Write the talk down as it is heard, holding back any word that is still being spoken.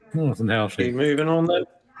Wasn't healthy. Keep moving on then.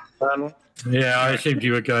 Yeah, I assumed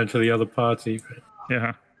you were going to the other party. But...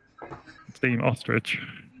 Yeah. Team Ostrich.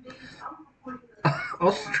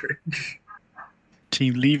 Ostrich.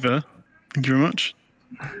 Team Lever. Thank you very much.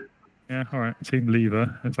 Yeah, all right. Team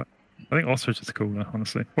Lever. I think Ostrich is cooler,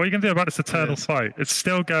 honestly. What are you going to do about this eternal fight? It's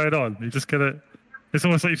still going on. You're just going to... It's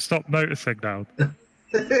almost like you've stopped noticing now. In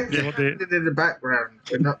the background.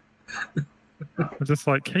 We're not... I'm just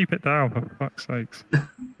like, keep it down, for fuck's sakes.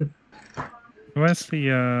 Where's the... do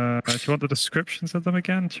you want the descriptions of them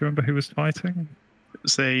again? Do you remember who was fighting?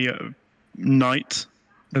 It's a knight.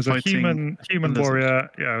 There's a human warrior,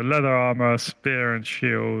 leather armor, spear, and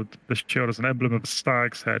shield. The shield is an emblem of a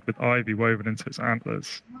stag's head with ivy woven into its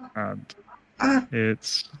antlers. And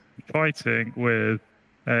it's fighting with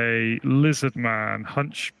a lizard man,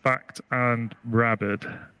 hunchbacked and rabid.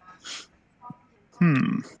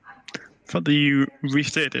 The fact that you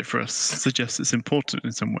restated it for us suggests it's important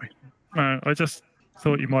in some way. No, I just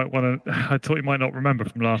thought you might want to... I thought you might not remember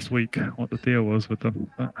from last week what the deal was with them.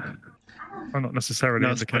 But I'm not necessarily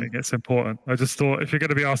indicating it's important. I just thought if you're going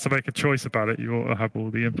to be asked to make a choice about it, you ought to have all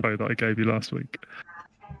the info that I gave you last week.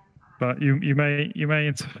 But you may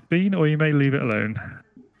intervene or you may leave it alone.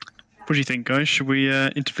 What do you think, guys? Should we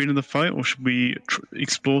intervene in the fight, or should we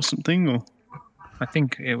explore something? Or I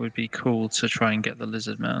think it would be cool to try and get the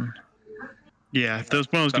lizard man. Yeah, if there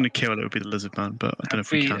was one I was going to kill, it would be the lizard man. But I don't know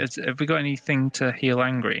if we can. Have we got anything to heal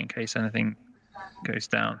Angry in case anything goes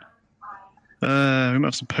down? We might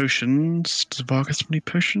have some potions. Does Vargas have any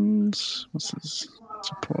potions? What's his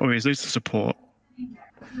support? Oh, he's those to support.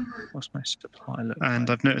 What's my supply look And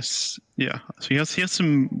like? I've noticed, so he has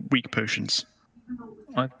some weak potions.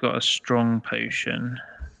 I've got a strong potion.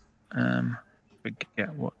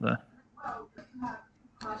 Forget what the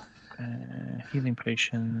healing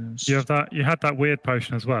potions. You had that weird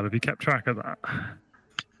potion as well. Have you kept track of that?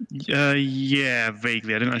 Yeah,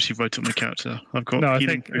 vaguely. I didn't actually write it on the character. I've got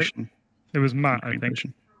healing potion. It was Matt, I think.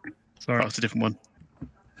 Potion. Sorry. Oh, it's a different one.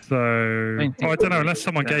 So I don't know. Unless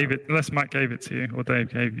someone gave it, unless Matt gave it to you or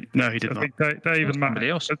Dave gave you. No, he did I not. think Dave and Matt.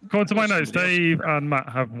 According to my notes, Dave and Matt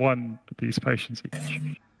have one of these potions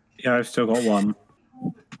each. Yeah, I've still got one.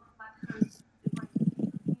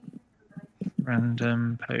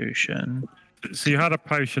 Random potion. So you had a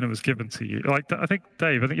potion that was given to you. Like I think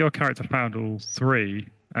Dave, your character found all three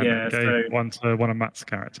and gave one to one of Matt's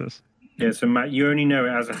characters. Yeah, so Matt, you only know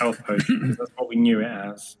it as a health potion because that's what we knew it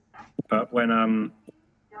as. But when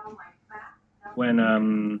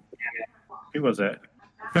who was it?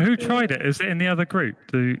 But who tried it? Is it in the other group?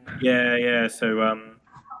 Yeah. So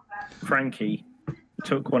Frankie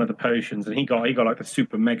took one of the potions and he got like the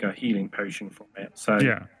super mega healing potion from it. So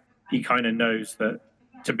he kind of knows that.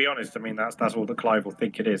 To be honest, I mean that's all that Clive will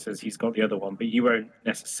think it is he's got the other one, but you won't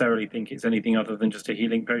necessarily think it's anything other than just a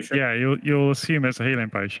healing potion. Yeah, you'll assume it's a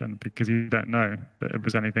healing potion because you don't know that it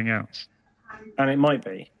was anything else. And it might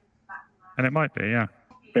be. And it might be, yeah.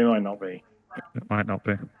 But it might not be. It might not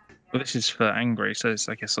be. Well, this is for Angry, so it's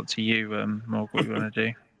I guess up to you, Morg, what you want to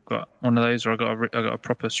do. Got one of those, or I got a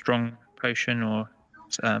proper strong potion, or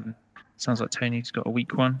sounds like Tony's got a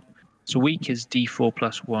weak one. So weak is D4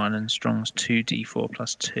 plus 1, and strong's 2D4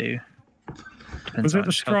 plus 2. Was it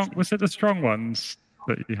the strong ones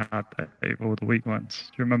that you had, Dave, or the weak ones?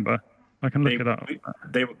 Do you remember? I can look it up.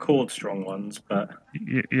 They were called strong ones, but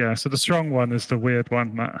yeah. So the strong one is the weird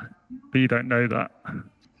one, Matt. But you don't know that.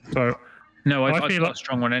 So no, I've got a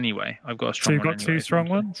strong one anyway. I've got a strong one. So you've got two strong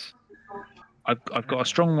ones. I've got a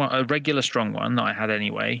strong one, a regular strong one that I had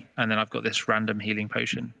anyway, and then I've got this random healing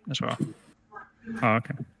potion as well. Oh,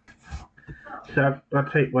 okay. So I'll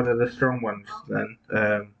take one of the strong ones then.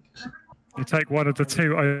 You take one of the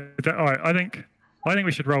two. All right, I think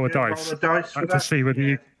we should roll a dice to see whether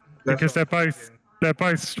you, because they're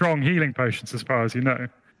both strong healing potions as far as you know,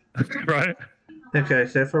 right? Okay,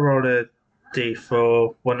 so if I roll a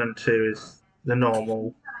D4, 1 and 2 is the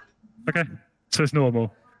normal. Okay, so it's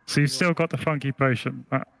normal. So you've still got the funky potion,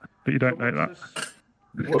 but you don't know that.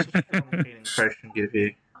 What's the strong healing potion give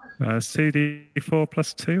you? It's 2d4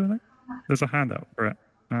 plus 2, I think. There's a handout for it.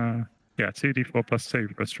 2d4 plus 2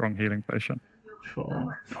 for a strong healing potion.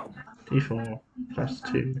 4d4 plus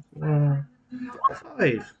 2.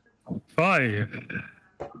 5. 5.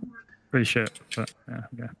 Pretty shit, but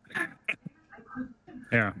yeah.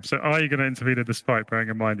 Yeah. So are you going to intervene in this fight, bearing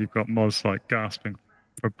in mind you've got Moz like gasping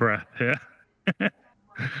for breath here?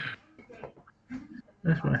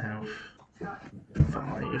 That's my health.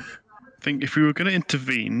 5. I think if we were going to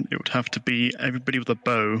intervene, it would have to be everybody with a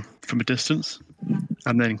bow from a distance,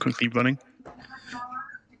 and then quickly running.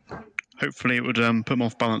 Hopefully, it would put them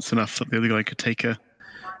off balance enough that the other guy could take a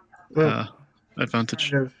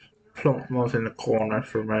advantage. Kind of plonk Moz in the corner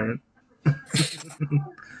for a moment.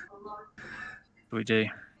 We do.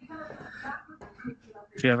 Do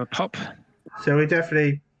you have a pop? So we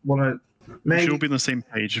definitely want to. We should all Maybe, be on the same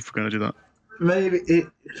page if we're going to do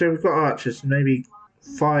that. so we've got archers. Maybe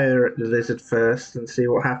fire at the lizard first and see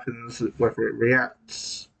what happens, whether it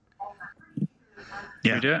reacts.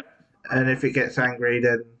 Yeah. We do it. And if it gets angry,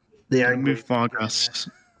 then the I'll angry. move Vargas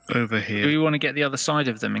over Do here. we want to get the other side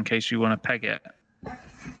of them in case we want to peg it?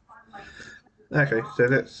 Okay, so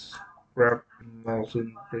let's grab Moz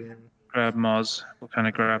and bring him. Grab Moz. We'll kind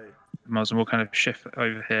of grab Moz and we'll kind of shift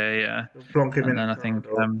over here, yeah. Plonk him And in then I the think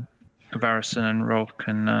corridor. Varison and Rolf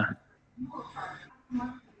can.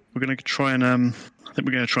 We're going to try and I think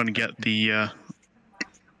we're going to try and get the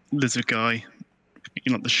lizard guy,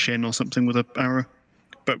 the shin or something with an arrow.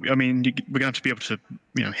 But I mean, we're going to have to be able to,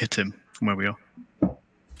 hit him from where we are.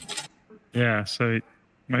 Yeah, so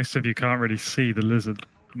most of you can't really see the lizard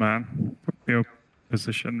man from your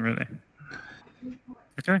position, really.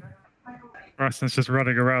 Okay. Rarson's just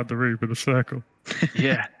running around the room in a circle.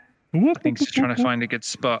 Yeah. I think he's trying to find a good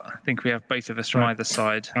spot. I think we have both of us from either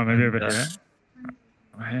side. Oh, maybe over And, here.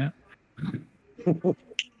 Over here.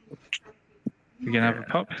 You gonna have a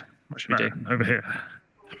pop? What should we do? No, over here.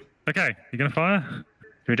 Okay, you gonna fire?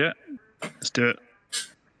 Should we do it? Let's do it.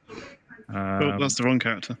 Oh, that's the wrong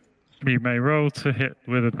character. You may roll to hit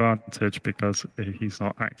with advantage because he's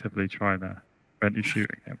not actively trying to prevent you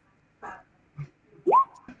shooting him.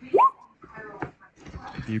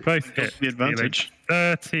 You both hit. The advantage.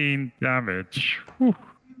 13 damage. Whew.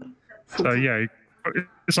 So yeah,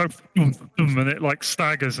 it's like and it like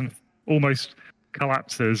staggers and almost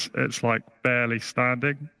collapses. It's like barely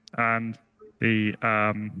standing, and the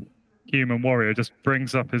human warrior just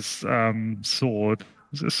brings up his sword.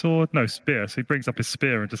 Is it a sword? No, spear. So he brings up his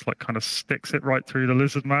spear and just like kind of sticks it right through the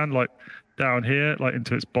lizard man, like down here, like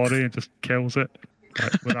into its body, and just kills it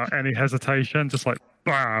like, without any hesitation. Just like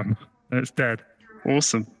bam, and it's dead.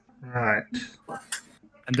 Awesome. Right.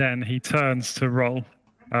 And then he turns to Roll,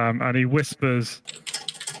 and he whispers,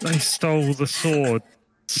 "They stole the sword.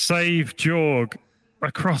 Save Jorg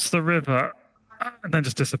across the river," and then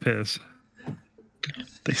just disappears.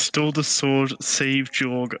 They stole the sword, saved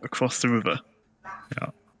Jorg across the river. Yeah.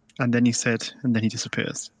 And then he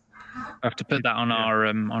disappears. I have to put that on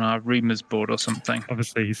our rumors board or something.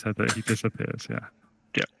 Obviously, he said that he disappears. Yeah.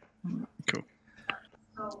 Cool.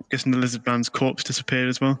 Guessing the lizard man's corpse disappeared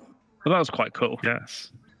as well. Well, that was quite cool.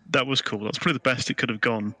 Yes. That was cool. That's probably the best it could have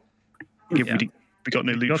gone. Given Yeah. we got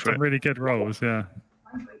no You loot got for some it. really good rolls. Yeah.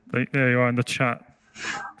 There you are in the chat.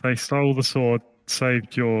 They stole the sword,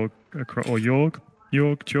 saved Jorg, or Jorg.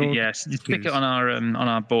 Yes, You stick it choose. on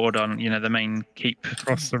our board on the main keep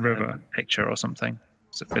Across the river. picture or something.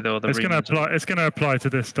 So with all the It's going to rumors. apply. It's going to apply to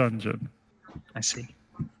this dungeon. I see.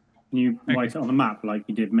 You write it on the map like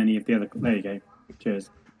you did many of the other. There you go. Cheers.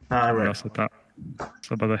 Ah, Who right. else had that?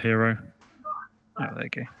 Some other hero. Oh, there you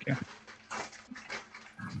go. Yeah.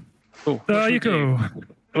 Cool. There you go.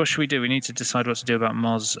 What should we do? We need to decide what to do about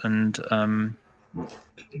Moz and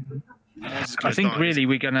I think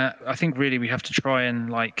really we have to try and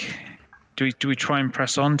like do we try and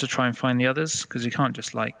press on to try and find the others, because we can't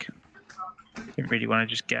just like don't really want to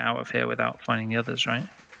just get out of here without finding the others, right?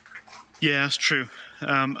 Yeah, that's true.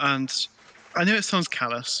 And I know it sounds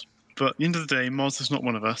callous, but at the end of the day, Moz is not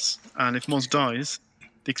one of us. And if Moz dies,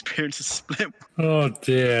 the experience is split Oh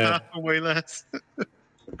dear. half or way less.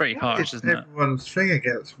 Pretty harsh, It's isn't it? everyone's thing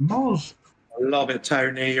against Moz. I love it,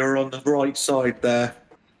 Tony. You're on the right side there.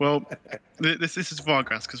 Well, this is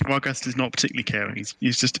Vargas, because Vargas is not particularly caring.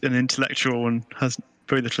 He's just an intellectual and has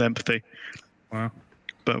very little empathy. Wow.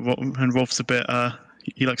 But and Rolf's a bit.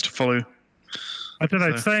 He likes to follow. I don't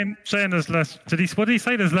know. So- Saying there's less. What did he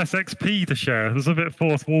say? There's less XP to share. There's a bit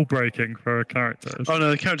fourth wall breaking for a character. Oh no,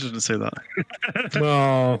 the character doesn't say that.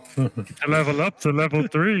 Oh. To level up to level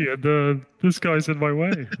 3, and this guy's in my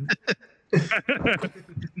way.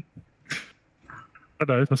 I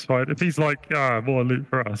know, that's fine. If he's like, more loot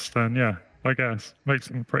for us, then yeah, I guess. Makes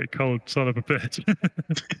him a pretty cold son of a bitch.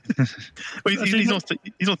 Well, he's not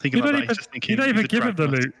thinking You about don't that. even, He's just thinking. you don't even he's a give him the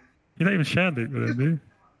dragon. loot. You don't even share loot with him, do you?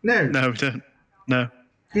 No, No, we don't. No.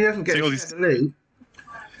 he doesn't get See all to these- share the loot.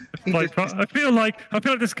 He Like, just- I feel like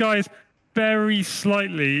this guy is very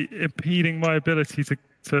slightly impeding my ability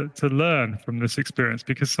to learn from this experience,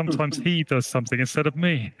 because sometimes he does something instead of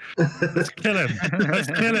me. Let's kill him. Let's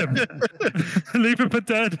kill him. Leave him for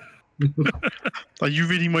dead. Are you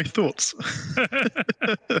reading my thoughts?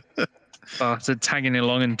 So tagging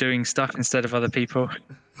along and doing stuff instead of other people.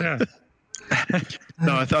 Yeah.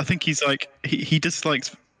 No, I think he's like he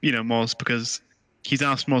dislikes Moz because he's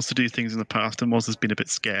asked Moz to do things in the past, and Moz has been a bit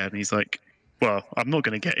scared, and he's like, "Well, I'm not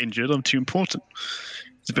going to get injured. I'm too important."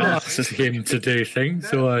 It's a bit Asked him to do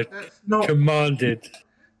things, or That's not, commanded.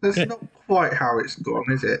 that's not quite how it's gone,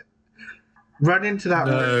 is it? Run into that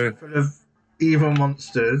No. room full of evil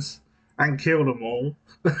monsters and kill them all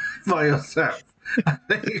by yourself. I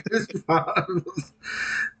think it's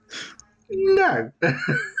no.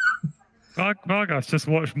 Vargas just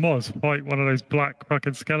watched Moz fight one of those black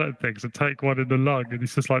fucking skeleton things and take one in the lung, and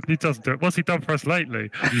he's just like, he doesn't do it. What's he done for us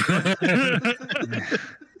lately?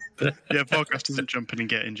 Yeah, Vargas doesn't jump in and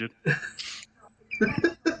get injured.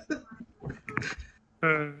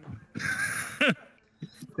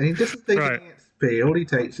 He doesn't take Right. any XP. All he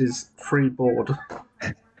takes is free board.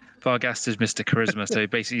 Vargas is Mr. Charisma, so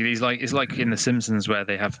basically he's like it's like in The Simpsons where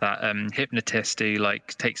they have that hypnotist who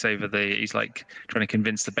like takes over he's like trying to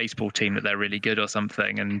convince the baseball team that they're really good or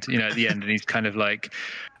something, and at the end, and he's kind of like,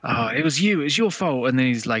 "Oh, it was your fault," and then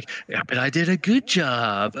he's like, "Yeah, but I did a good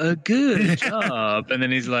job, and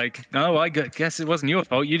then he's like, "No, I guess it wasn't your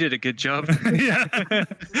fault. You did a good job." Yeah.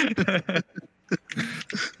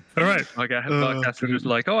 All right. Vargas was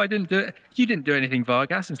like, "Oh, I didn't do it. You didn't do anything,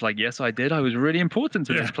 Vargas." And it's like, "Yes, I did. I was really important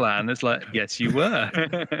to this plan." It's like, "Yes, you were."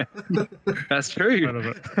 That's true.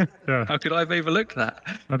 Yeah. How could I have overlooked that?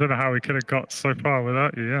 I don't know how we could have got so far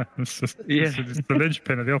without you. Yeah, it's just it's the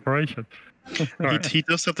linchpin of the operation. Right. He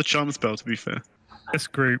does have the charm spell, to be fair. This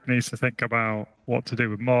group needs to think about what to do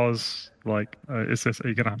with Moz. Like, are you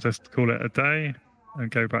going to have to call it a day and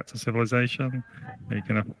go back to civilization? Are you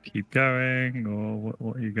going to keep going, or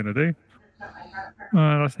what are you going to do?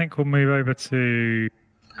 I think we'll move over to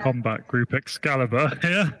combat group Excalibur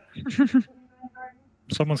here.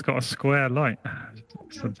 Someone's got a square light.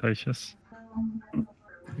 Ostentatious.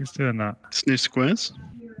 Who's doing that? It's new squares.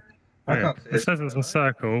 Oh, yeah. It says it's a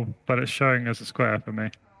circle, but it's showing as a square for me.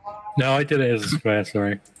 No, I did it as a square,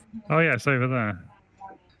 sorry. Oh, yeah, it's over there.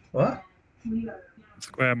 What?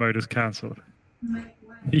 Square mode is cancelled.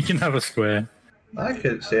 You can have a square. I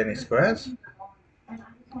couldn't see any squares.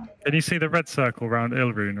 Can you see the red circle around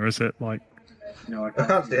Ilrune, or is it like... No, I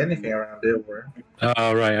can't see anything around Ilrune.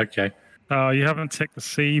 Oh, right, okay. Oh, you haven't ticked the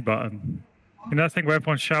C button. You know that thing where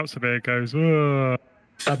everyone shouts a bit, it goes, "Ugh."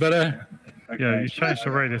 Is that better? Okay. Yeah, you changed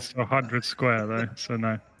the radius to 100 square, though, so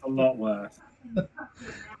no. A lot worse.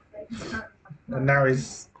 And now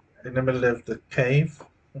he's in the middle of the cave.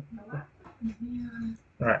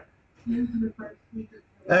 Right.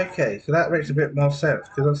 Okay, so that makes a bit more sense,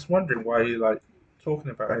 because I was wondering why you like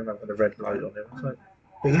talking about him having a red light on him. I was like,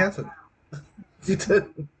 but he hasn't. He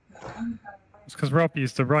didn't. It's because Rob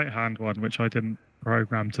used the right-hand one, which I didn't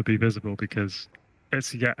program to be visible, because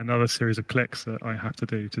it's yet another series of clicks that I have to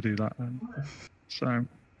do that. Then. So,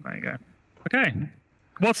 there you go. Okay.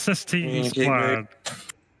 What's this team's plan?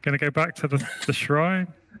 Going to go back to the shrine?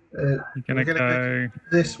 You're going to go...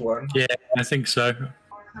 This one. Yeah, I think so.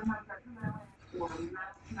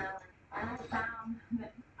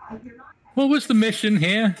 What was the mission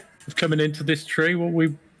here of coming into this tree?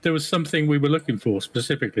 There was something we were looking for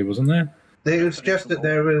specifically, wasn't there? It was just that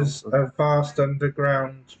there was a vast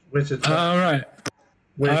underground wizard. Oh, right.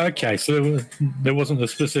 Okay, so there wasn't a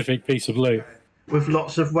specific piece of loot. With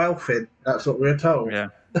lots of wealth in. That's what we were told. Yeah.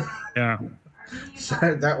 Yeah.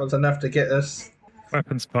 So that was enough to get us.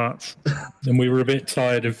 Weapons parts. And we were a bit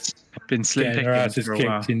tired of Been slim getting our asses pickings for a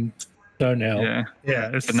while. kicked in Stonehell. Yeah.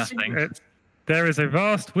 Yeah, it's For nothing. There is a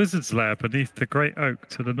vast wizard's lair beneath the great oak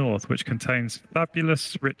to the north, which contains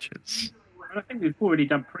fabulous riches. But I think we've already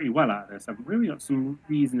done pretty well out of this. Haven't we? We got some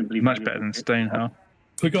reasonably Much better than Stonehell.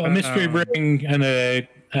 We got a mystery ring and a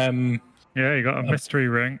Yeah, you got a mystery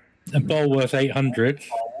ring. bowl worth 800.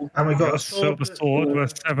 And we You got got a silver sword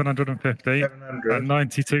worth 750 700. and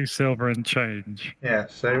 92 silver and change. Yeah,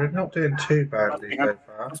 so we're not doing too badly so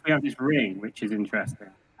far. Plus we have this ring, which is interesting.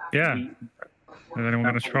 Yeah. We- Is anyone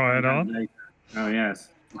going to try it on? Oh yes,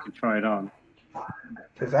 we can try it on.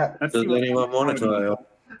 Is that Let's Does see what's anyone want to try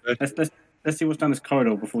it? Let's see what's down this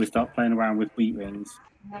corridor before we start playing around with wheat rings.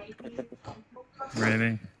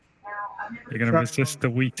 Really? You're going to resist the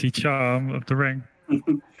wheaty charm of the ring?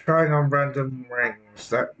 trying on random rings?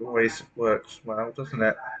 That always works well, doesn't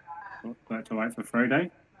it? That's all right for Frodo.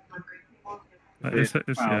 It's, Wow.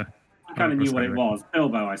 yeah. You kind of knew what it was.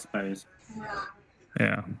 Bilbo, I suppose.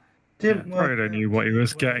 Yeah. Didn't work. Frodo knew what he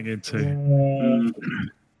was getting into.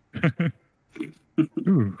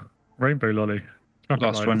 Ooh, rainbow lolly. Traffic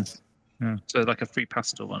Last one. lights. Yeah, So like a free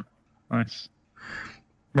pastel one. nice.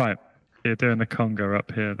 Right, you're doing the conga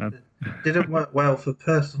up here then. Didn't work well for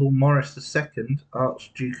Percival Morris II,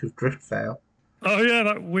 Archduke of Driftvale. Oh yeah,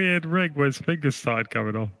 that weird ring where his fingers started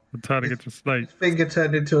coming off. and turning into a snake. His finger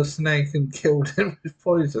turned into a snake and killed him with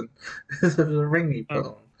poison because of the ring he put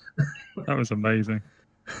on. That was amazing.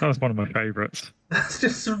 That was one of my favourites. That's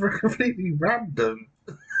just completely random.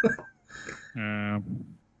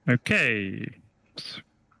 Okay.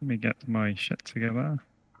 Let me get my shit together.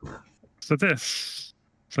 So this,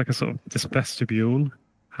 it's like a sort of this vestibule.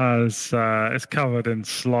 It's covered in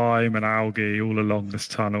slime and algae all along this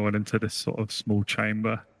tunnel and into this sort of small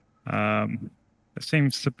chamber. There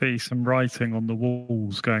seems to be some writing on the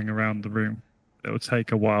walls going around the room. It will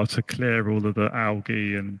take a while to clear all of the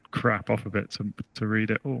algae and crap off of it to read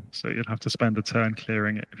it all. So you'll have to spend a turn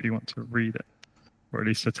clearing it if you want to read it, or at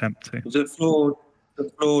least attempt to. The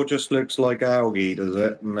floor just looks like algae, does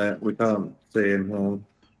it? And we can't see him.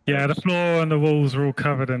 Yeah, the floor and the walls are all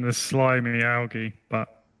covered in this slimy algae,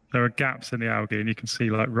 but there are gaps in the algae, and you can see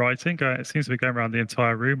like writing. It seems to be going around the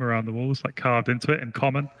entire room, around the walls, like carved into it in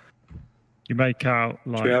common. You make out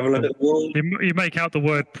like. Should we have a look at the wall? You make out the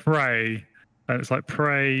word pray, and it's like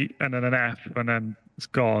pray, and then an F, and then it's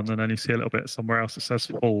gone, and then you see a little bit somewhere else that says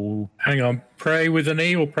fall. Hang on, pray with an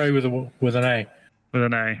E or pray with an A? With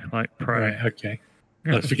an A, like pray. Right, okay.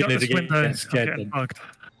 Let's begin to get scared then. Bugged.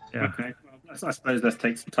 Yeah. Okay. Well, I suppose let's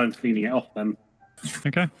take some time cleaning it off then.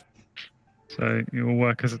 Okay. So you will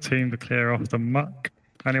work as a team to clear off the muck.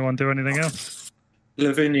 Anyone do anything else?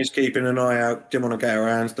 Lavinia's keeping an eye out. Didn't want to get her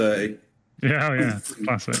hands dirty. Yeah, oh yeah,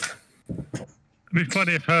 classic. It'd be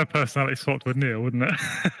funny if her personality swapped with Neil, wouldn't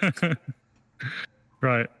it?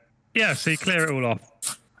 Right. Yeah, so you clear it all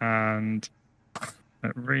off. And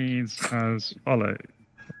it reads as follows,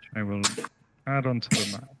 which I will add onto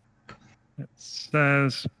the map. It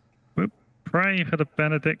says, pray for the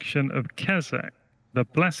benediction of Kesek. The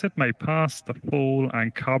blessed may pass the fall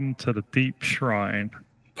and come to the deep shrine.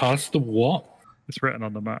 Past the what? It's written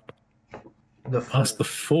on the map. Past the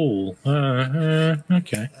fall.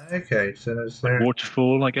 Okay. Okay, so there's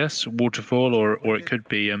Waterfall, I guess. Waterfall, or it could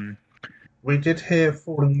be we did hear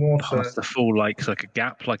falling water. past the fall, like a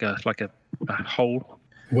gap, like a hole.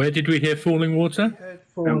 Where did we hear falling water? We heard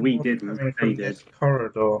falling we water didn't. coming They from did. this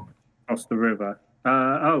corridor. Across the river.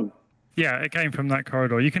 Yeah, it came from that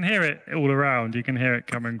corridor. You can hear it all around. You can hear it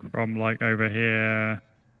coming from like over here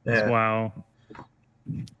as well.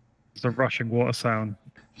 It's a rushing water sound.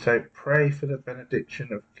 So pray for the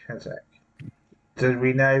benediction of Kesek. Do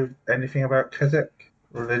we know anything about Kesek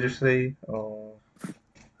religiously, or?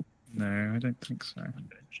 No, I don't think so.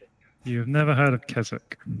 You've never heard of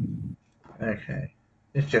Kesek? Okay.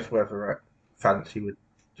 It's just whether Fancy would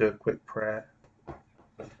do a quick prayer.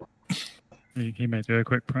 He may do a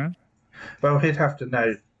quick prayer. Well, he'd have to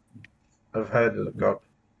know. I've heard of the god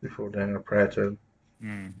before doing a prayer to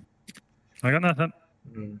him. I got nothing.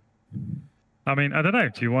 I mean, I don't know.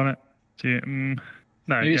 Do you want it? Do you?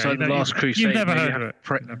 No. Maybe it's like the Last Crusade. You've never heard of it.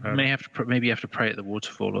 Maybe you have to pray at the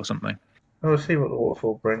waterfall or something. We'll see what the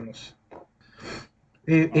waterfall brings.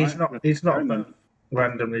 He's not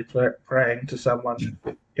randomly praying to someone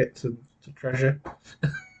to get some treasure.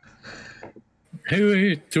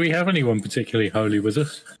 Who do we have anyone particularly holy with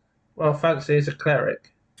us? Well, Fancy is a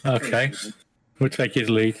cleric. Okay. We'll take his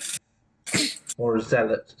lead. Or a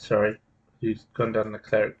zealot, sorry. Who's gone down the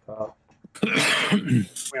cleric path. We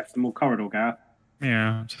have some more corridor, Gareth.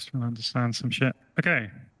 Yeah, I'm just trying to understand some shit. Okay,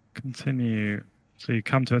 continue. So you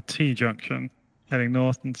come to a T-junction, heading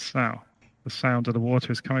north and south. The sound of the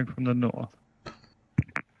water is coming from the north.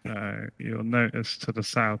 So you'll notice to the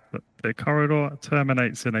south that the corridor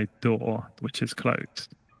terminates in a door, which is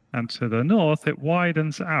closed. And to the north, it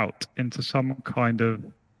widens out into some kind of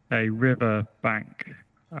a river bank.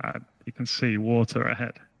 You can see water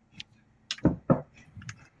ahead.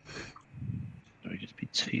 Sorry, just be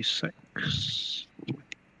 2 seconds.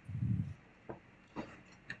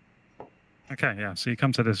 Okay, yeah. So you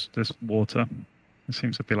come to this water. It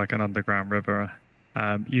seems to be like an underground river.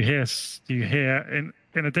 You hear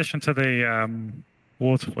in addition to the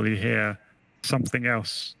waterfall, you hear something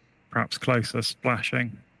else, perhaps closer,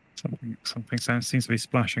 splashing. Something seems to be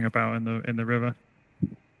splashing about in the river.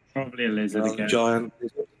 Probably a lizard again. Giant.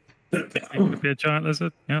 It could be a giant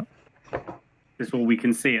lizard. Yeah. This is all we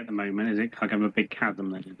can see at the moment. Is it kind of a big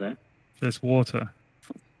chasm then, is it? There's water.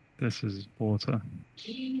 This is water.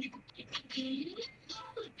 Okay.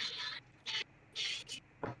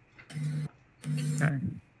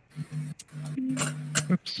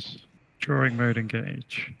 Oops. Drawing mode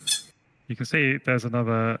engage. You can see there's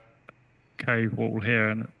another cave wall here,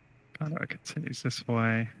 and it kind of continues this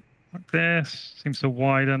way. Like this. Seems to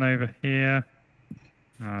widen over here.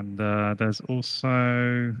 And there's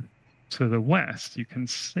also, to the west, you can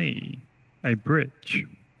see a bridge,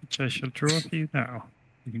 which I shall draw for you now.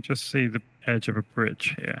 You can just see the edge of a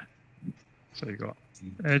bridge here. So you've got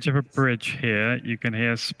edge of a bridge here. You can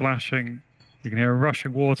hear splashing. You can hear a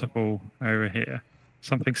rushing waterfall over here.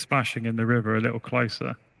 Something splashing in the river a little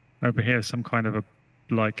closer. Over here, some kind of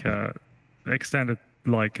extended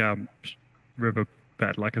river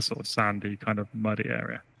bed, like a sort of sandy kind of muddy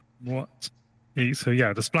area. So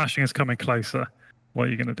yeah, the splashing is coming closer. What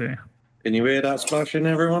are you going to do? Can you hear that splashing,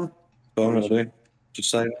 everyone? What I'm going to do? Just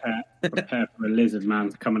say prepare for a lizard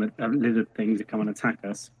man to come and lizard thing to come and attack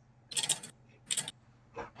us.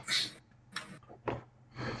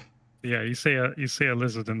 Yeah, you see a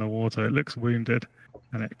lizard in the water. It looks wounded,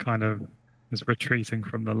 and it kind of is retreating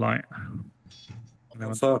from the light.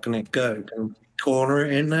 How far can it go? Can we corner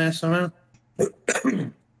it in there somehow?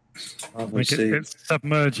 It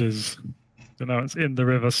submerges. It's in the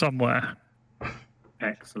river somewhere.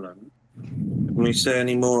 Excellent. Can we see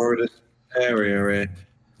any more of this area here?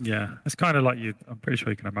 Yeah, it's kind of like I'm pretty sure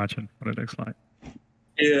you can imagine what it looks like.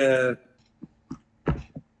 Yeah.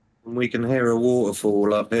 We can hear a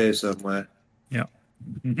waterfall up here somewhere. Yeah.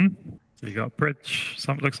 So you got a bridge.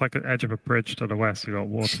 Something looks like the edge of a bridge to the west. You got a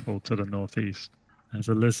waterfall to the northeast. There's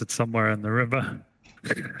a lizard somewhere in the river.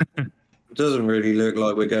 It doesn't really look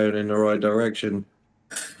like we're going in the right direction.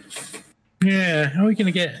 Yeah, how are we going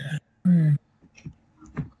to get...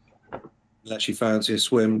 Unless you fancy a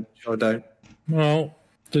swim, which I don't. Well,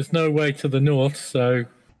 there's no way to the north, so...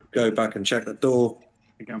 Go back and check the door.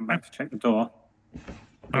 We're going back to check the door.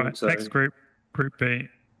 All right, next group. Group B.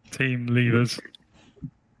 Team Levers.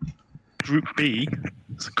 Group B?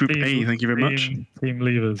 Group A, thank you very much. Team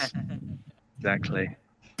Levers. Exactly.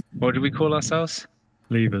 What do we call ourselves?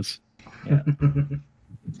 Levers. Yeah.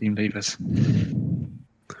 Team Levers.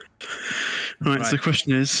 Right, so the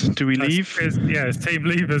question is, do we leave? Is Team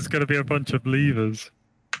Levers going to be a bunch of levers?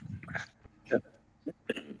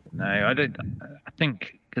 No, I don't. I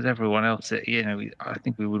think because everyone else, I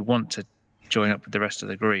think we would want to join up with the rest of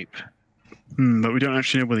the group. But we don't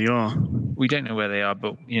actually know where they are. We don't know where they are,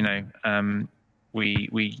 but we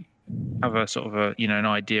have a sort of an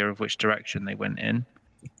idea of which direction they went in.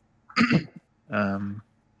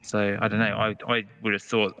 So I don't know. I would have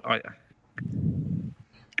thought I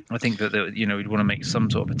think that we'd want to make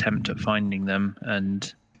some sort of attempt at finding them,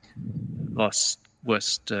 and the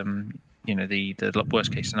worst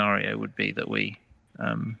case scenario would be that we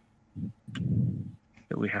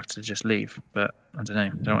have to just leave. But I don't know. I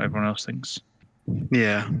don't know what everyone else thinks.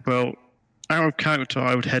 Yeah. Well, out of character,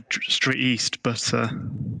 I would head straight east, but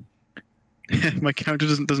my character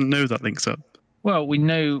doesn't know that links up. Well, we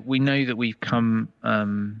know that we've come.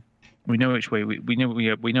 We know which way we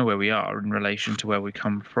know where we are in relation to where we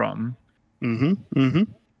come from. I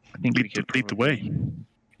think we could lead the way.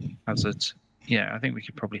 I think we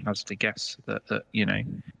could probably hazard a guess that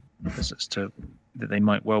as to that they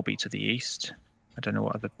might well be to the east. I don't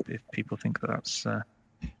know if people think that's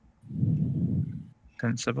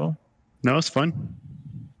sensible. No, it's fine.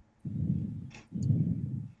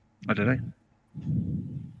 I don't know.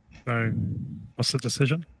 So, what's the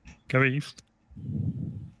decision? Go east?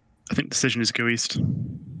 I think the decision is go east.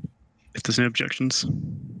 If there's no objections.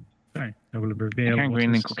 Okay. I will reveal.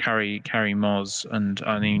 Greenlink will carry Moz, and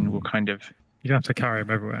I mean we'll kind of. You have to carry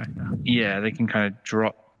him everywhere. Yeah, they can kind of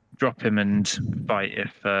drop him and fight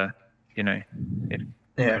if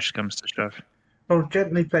push comes to shove. Or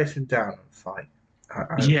gently place him down and fight.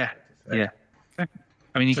 Yeah. Okay.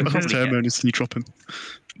 I mean, you can probably drop him.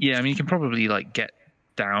 Yeah, I mean, you can probably get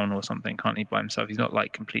down or something, can't he, by himself? He's not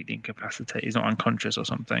completely incapacitated. He's not unconscious or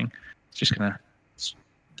something. He's just gonna,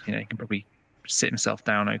 he can probably sit himself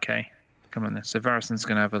down. Okay, come on then. So Varuson's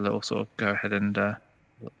gonna have a little sort of go ahead and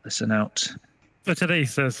listen out. So today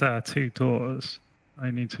says 2 doors. I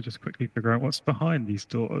need to just quickly figure out what's behind these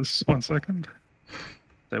doors. 1 second.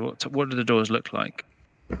 So what do the doors look like?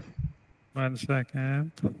 1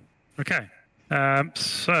 second. Okay.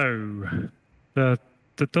 So the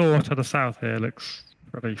door to the south here looks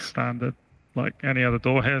pretty standard, like any other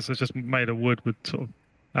door here. So it's just made of wood with sort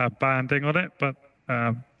of banding on it, but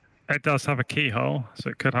it does have a keyhole, so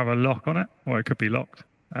it could have a lock on it, or it could be locked.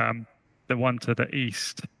 The one to the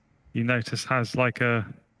east, you notice has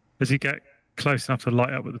as you get close enough to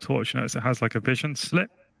light up with the torch, you notice it has like a vision slit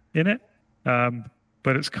in it,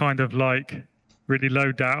 but it's kind of really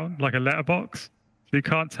low down, like a letterbox. So you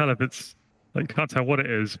can't tell if it's you can't tell what it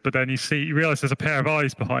is, but then you realize there's a pair of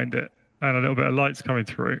eyes behind it and a little bit of light's coming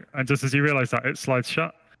through. And just as you realize that, it slides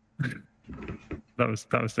shut. That was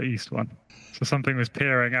the east one. So something was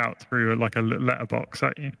peering out through like a letterbox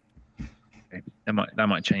at you. Okay. That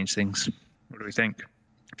might change things. What do we think?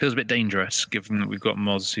 It feels a bit dangerous, given that we've got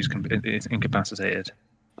Moz who's incapacitated.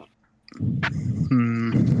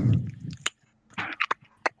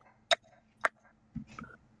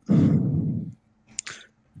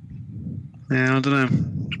 Yeah, I don't know.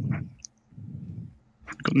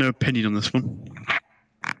 Got no opinion on this one.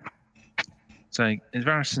 So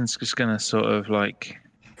Varison's just gonna sort of like.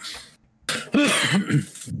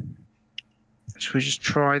 Should we just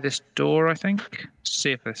try this door? I think.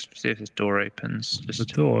 See if this door opens. The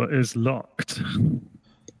door is locked.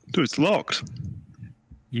 Dude, it's locked.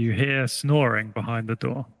 You hear snoring behind the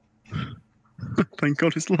door. Thank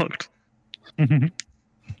God it's locked. All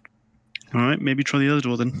right, maybe try the other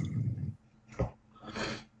door then.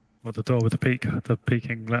 Or the door with the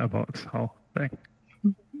peeking letterbox hole thing.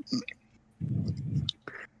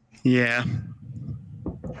 Yeah.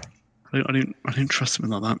 I don't trust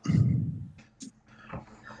something like that.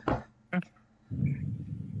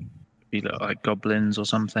 Be like goblins or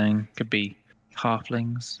something. Could be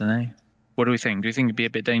halflings. I don't know. What do we think? Do you think it'd be a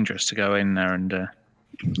bit dangerous to go in there and?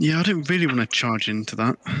 Yeah, I don't really want to charge into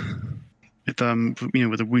that. With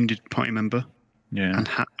with a wounded party member. Yeah. And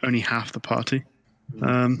only half the party.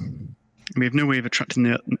 We have no way of attracting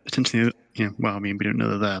the attention. Well, I mean, we don't know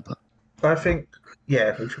they're there, but I think,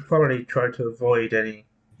 yeah, we should probably try to avoid any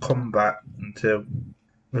combat until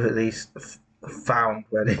we've at least found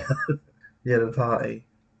where the other party.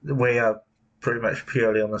 We are pretty much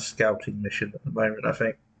purely on a scouting mission at the moment, I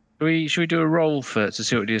think. Should we do a roll to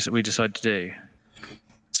see what we decide to do?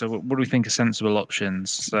 So what do we think are sensible options?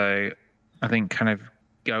 So I think kind of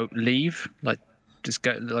leave, like just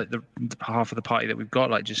go like the half of the party that we've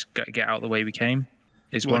got, like just get out the way we came.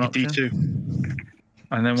 Is one option. D2.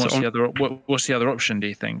 And then what's the other option? Do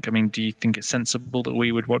you think? I mean, do you think it's sensible that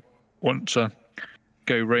we would want to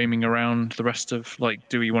go roaming around the rest of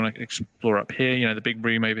do we want to explore up here? The big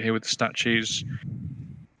room over here with the statues.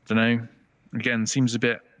 Don't know. Again, seems a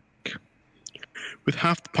bit. With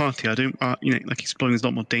half the party, I don't. Exploring is a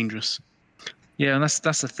lot more dangerous. Yeah, and that's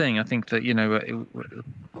the thing. I think that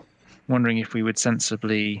wondering if we would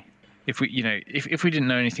sensibly, if we didn't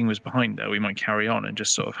know anything was behind there, we might carry on and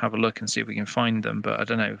just sort of have a look and see if we can find them. But I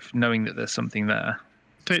don't know, knowing that there's something there.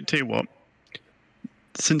 Tell you what.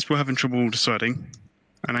 Since we're having trouble deciding,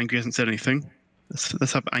 and Angry hasn't said anything,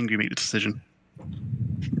 let's have Angry make the decision.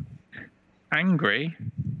 Angry?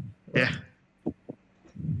 Yeah.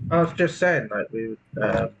 I was just saying,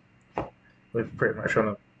 we're pretty much on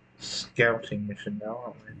a scouting mission now,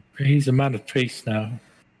 aren't we? He's a man of peace now.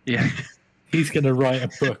 Yeah. He's going to write a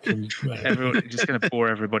book. And just going to bore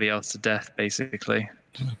everybody else to death, basically.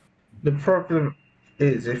 The problem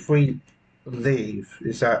is, if we leave,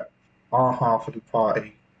 is that our half of the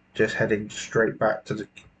party just heading straight back to the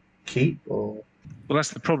keep, or? Well, that's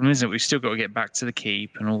the problem, isn't it? We've still got to get back to the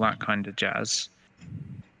keep and all that kind of jazz.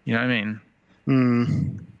 You know what I mean?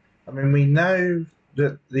 I mean, we know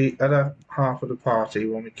that the other half of the party,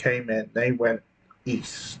 when we came in, they went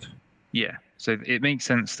east. Yeah, so it makes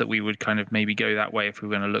sense that we would kind of maybe go that way if we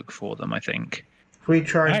were going to look for them, I think. If we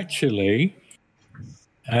try... Actually,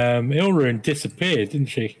 Ilrun disappeared, didn't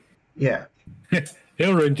she? Yeah.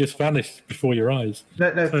 Ilrun just vanished before your eyes.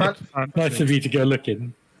 No, nice of you to go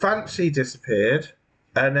looking. Fancy disappeared,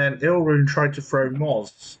 and then Ilrun tried to throw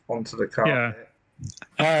Moz onto the carpet.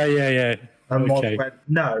 Yeah. Yeah. And Moz went,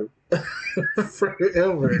 no. Threw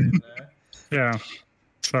Ilrun in there. Yeah.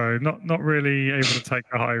 So not really able to take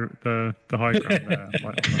the high ground there,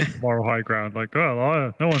 like moral high ground. Like,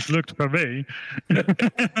 no one's looked for me.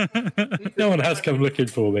 No one has come looking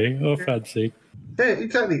for me. Oh, Fancy. Yeah,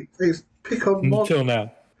 exactly. It's pick on Moz. Until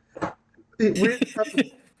now.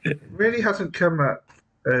 It really hasn't come up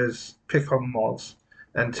as pick on Moz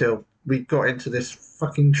until we got into this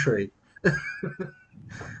fucking tree.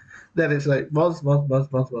 Then it's like Moz.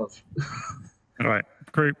 All right,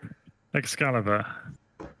 group Excalibur.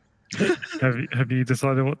 Have you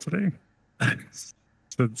decided what to do?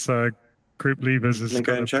 Since group leaders is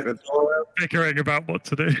go and check the door out. bickering about what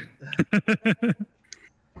to do.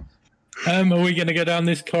 Are we going to go down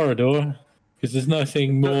this corridor? Because there's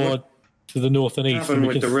nothing more to the north and east. Cavern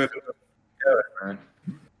with the river.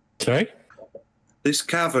 Sorry? This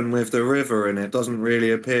cavern with the river in it doesn't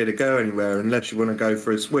really appear to go anywhere unless you want to go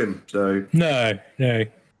for a swim. So No.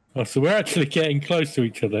 Oh, so we're actually getting close to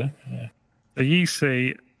each other. Yeah. So you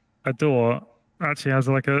see a door actually has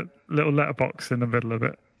like a little letterbox in the middle of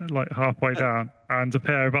it, like halfway down, and a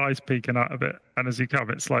pair of eyes peeking out of it. And as you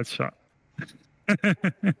come, it slides shut. I'll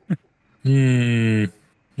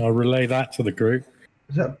relay that to the group.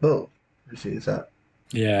 Is that Bull? Is that?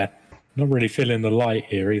 Yeah. Not really feeling the light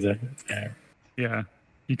here either. Yeah.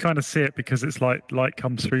 You kind of see it because it's like light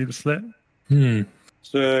comes through the slit.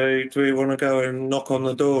 So do we want to go and knock on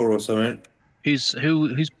the door or something? Who's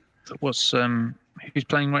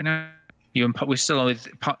playing right now? We're still on with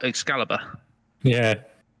Excalibur. Yeah.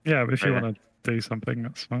 Yeah, but if you want to do something,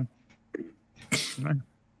 that's fine. No.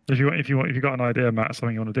 If you got an idea, Matt,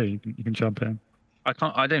 something you want to do, you can jump in. I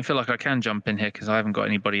can't. I don't feel like I can jump in here because I haven't got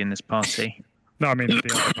anybody in this party. No, I mean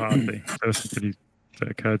the other party. So something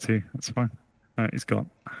that occurred to you. That's fine. He's gone.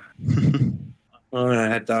 I'm gonna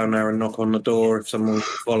head down there and knock on the door if someone will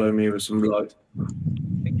follow me with some light.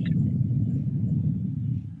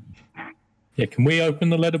 Yeah, can we open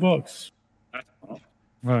the letterbox?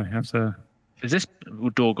 Right, have to Has this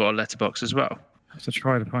door got a letterbox as well?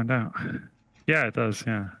 try to find out. Yeah, it does.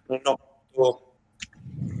 Yeah. I'll knock on the door.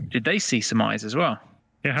 Did they see some eyes as well?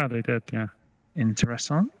 Yeah, they did. Yeah.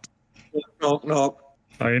 Interesting. Knock, knock.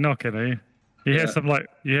 Oh, you're knocking, are you? You hear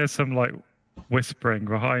Yeah. some whispering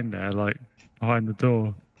behind there, like behind the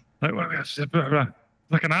door. Like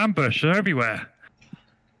an ambush. They're everywhere.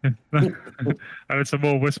 And then some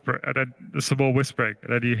more whispering, and then there's some more whispering,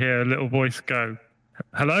 and then you hear a little voice go,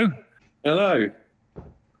 "Hello." Hello.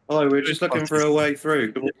 Hi, we're just looking for a way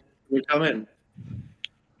through. Can we come in?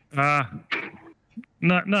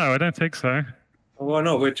 No, I don't think so. Oh, why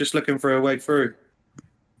not? We're just looking for a way through.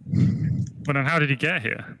 Well, then how did you get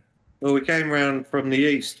here? Well, we came round from the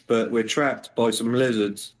east, but we're trapped by some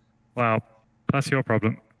lizards. Well, that's your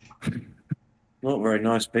problem. Not very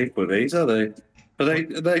nice people, these, are they?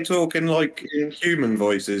 Are they talking like in human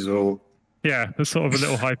voices, or Yeah, they're sort of a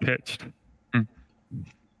little high pitched. can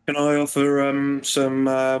I offer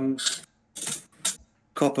some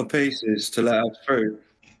copper pieces to let us through?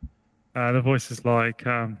 The voice is like,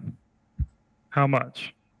 how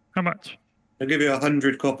much? How much? I'll give you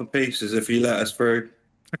 100 copper pieces if you let us through.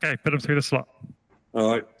 Okay, put them through the slot.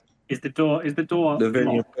 All right. Is the door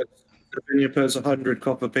Lavinia locked? puts 100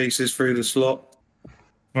 copper pieces through the slot.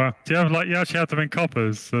 Well, do you have you actually have them in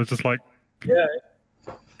coppers? So just like, Yeah.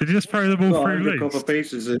 did you just throw them all Got through 100 copper least?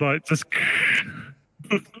 pieces. Like just,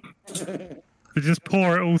 did you just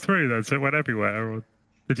pour it all through then, so it went everywhere, or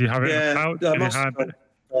did you have it in a pouch? I Did you hand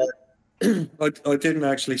it? I didn't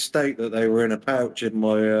actually state that they were in a pouch in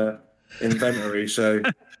my inventory, so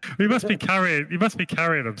You must be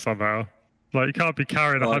carrying them somehow. Like you can't be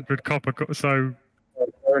carrying 100 copper. So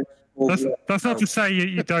that's not to say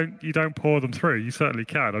you don't pour them through. You certainly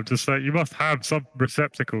can. I'm just saying you must have some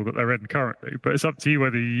receptacle that they're in currently. But it's up to you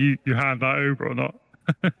whether you hand that over or not.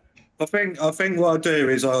 I think what I'll do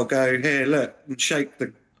is I'll go here, look, and shake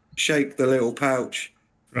the little pouch.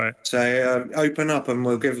 Right. Say, open up, and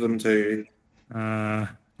we'll give them to you. I'm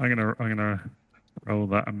gonna roll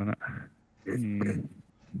that a minute.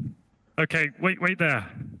 Okay, wait there.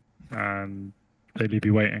 And they leave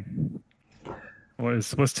you waiting.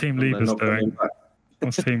 What's Team Levers doing?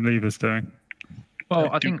 What's Team Levers doing? Well,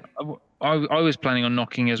 I think I was planning on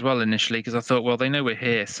knocking as well initially because I thought, well, they know we're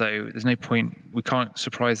here, so there's no point. We can't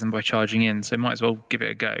surprise them by charging in, so might as well give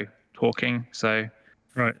it a go. Talking, so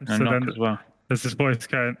right. So knock then as well. There's this voice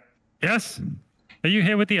going, "Yes, are you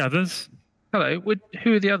here with the others?" Hello,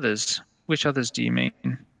 who are the others? Which others do you mean?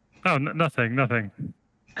 Oh, nothing.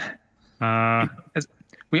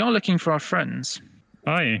 We are looking for our friends.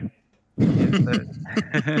 Are you? Yes,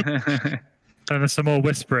 And there's some more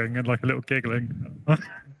whispering and like a little giggling.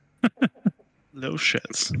 Little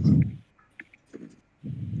shits.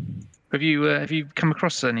 Have you come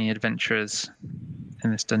across any adventurers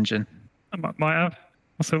in this dungeon? I might have.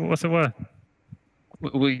 What's it worth?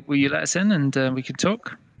 Will you let us in and we can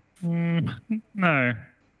talk? No.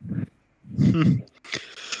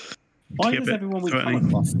 Why does everyone we come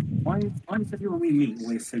across? Why is everyone we meet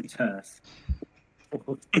always so terse?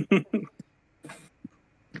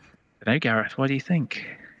 No, Gareth. What do you think?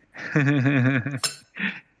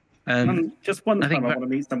 Just one time I want to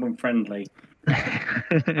meet someone friendly.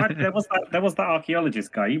 There was that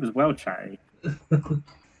archaeologist guy. He was well chatty.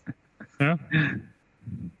 Yeah.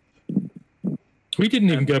 We didn't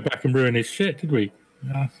even go back and ruin his shit, did we?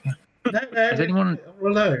 No, Has anyone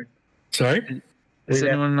alone? Sorry? Has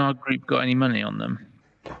anyone in our group got any money on them?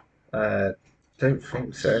 Don't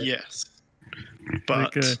think so. Yes.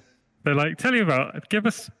 But They're like, give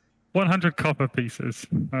us 100 copper pieces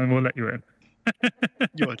and we'll let you in.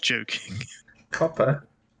 You're joking. Copper?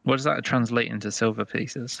 What does that translate into silver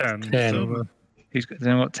pieces? 10. 10. Silver. Has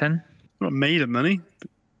anyone got 10? We're not made of money.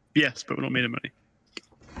 Yes, but we're not made of money.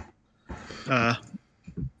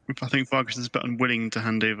 I think Vargas is a bit unwilling to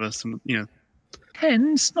hand over some,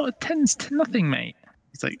 10's not 10's nothing, mate.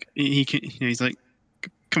 He's like, he's like,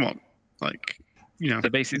 come on, like, So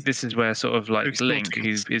basically, this is where sort of like Link, who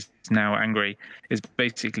is now angry, is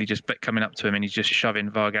basically just coming up to him and he's just shoving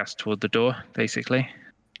Vargas toward the door, basically.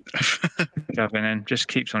 Shoving him, just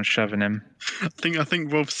keeps on shoving him. I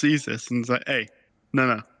think Wolf sees this and is like, hey,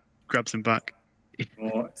 no, grabs him back.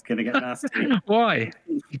 Oh, it's gonna get nasty. Why?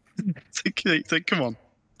 It's like, come on,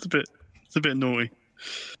 it's a bit It's a bit naughty.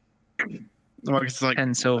 Like, it's like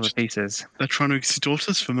 10 silver pieces. they're trying to extort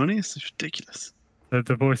us for money. It's ridiculous.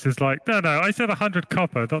 The voice is like, no, I said 100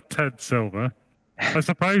 copper, not 10 silver. I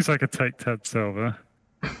suppose I could take 10 silver.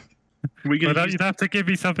 But you'd have to give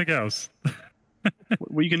me something else.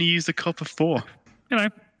 What are you going to use the copper for?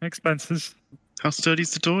 Expenses. How sturdy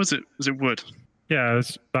is the door? Is it wood? Yeah,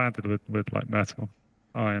 it's banded with like metal,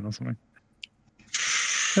 iron or something.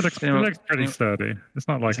 It looks pretty sturdy. It's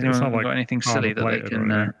not like got anything silly that they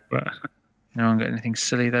can. but... Anyone got anything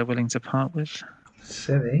silly they're willing to part with?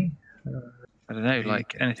 Silly. I don't know,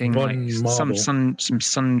 like anything like some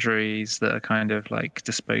sundries that are kind of like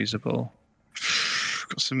disposable.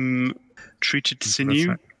 Got some treated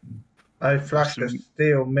sinew. I flashed a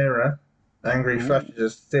steel mirror. Angry flashes a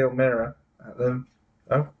steel mirror at them.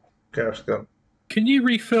 Oh, Gareth's gone. Can you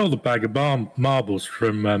refill the bag of marbles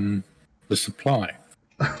from the supply?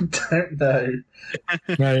 I don't know.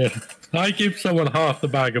 No, I give someone half the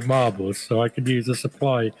bag of marbles so I can use the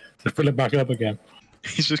supply to fill it back up again.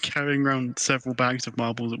 He's just carrying around several bags of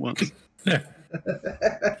marbles at once. Yeah.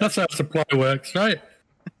 That's how supply works, right?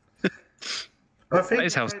 That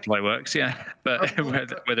is how supply works, yeah. But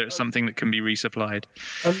whether it's something that can be resupplied.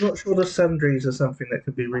 I'm not sure the sundries are something that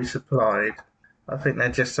can be resupplied. I think they're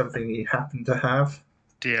just something you happen to have.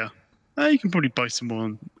 Yeah. You can probably buy some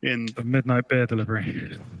more in the midnight beer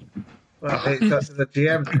delivery. Well, that's the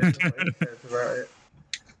GM says about it.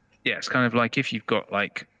 Yeah, it's kind of like if you've got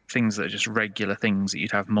like things that are just regular things that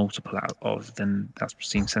you'd have multiple out of, then that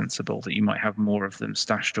seems sensible that you might have more of them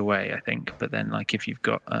stashed away, I think. But then like if you've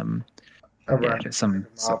got something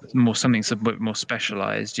a bit more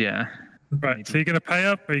specialized, yeah. Right, so you're going to pay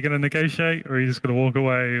up, or are you going to negotiate, or are you just going to walk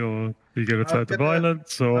away, or are you going to turn to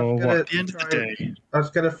violence, or what? At the end of the day, I was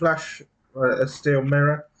going to flash a steel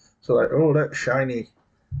mirror, so like, oh, look, shiny.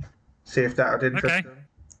 See if that would interest them.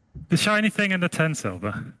 The shiny thing and the 10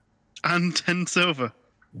 silver. And 10 silver.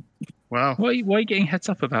 Wow. Why are you getting heads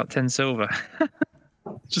up about 10 silver?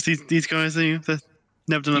 Just these guys, they've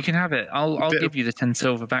never done. You can have it. I'll give you the 10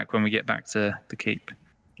 silver back when we get back to the keep.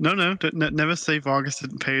 No, never say Vargas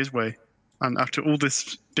didn't pay his way. And after all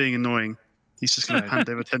this being annoying, he's just going to hand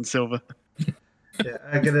over 10 silver. Yeah,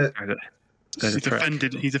 I'm gonna.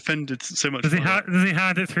 He's offended so much. Does he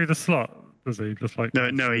hand it through the slot? Does he just like?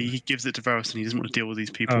 No, he gives it to Varus, and he doesn't want to deal with these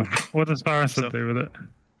people. Oh, what does Varus do with it?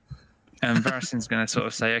 Varus's going to sort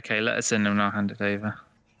of say, "Okay, let us in, and I'll hand it over."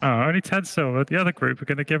 Oh, only 10 silver. The other group are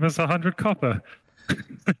going to give us 100 copper.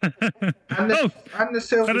 And the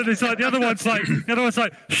silver. And then it's like the other one's like,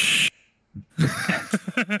 shh.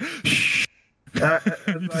 Shh.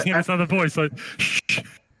 This other voice like, shh.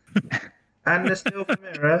 And the silver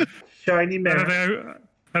mirror, shiny mirror.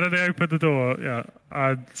 And then they open the door,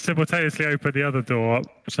 and simultaneously open the other door,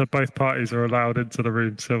 so both parties are allowed into the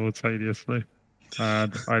room simultaneously.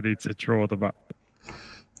 And I need to draw them up.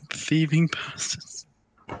 Thieving bastards.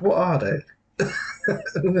 What are they?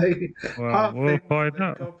 We'll find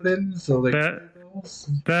out. Goblins or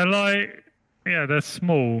they're like, they're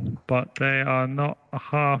small, but they are not a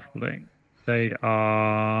halfling. They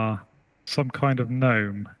are some kind of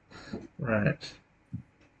gnome. Right.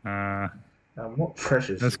 And what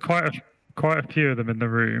treasures? There's quite a few of them in the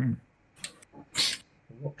room.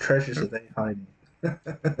 What treasures are they hiding?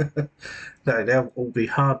 No, they'll all be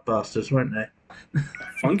hard bastards, won't they?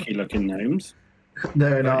 Funky looking gnomes.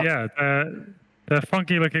 No, not. Yeah, they're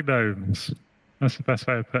funky looking gnomes. That's the best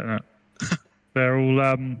way of putting it. They're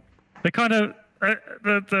all they kind of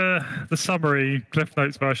the summary Cliff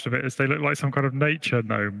Notes version of it is they look like some kind of nature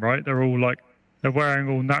gnome, right? They're all like they're wearing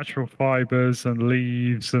all natural fibers and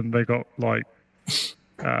leaves, and they got like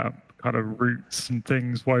kind of roots and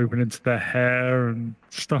things woven into their hair and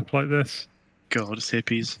stuff like this. God, it's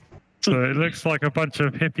hippies. So it looks like a bunch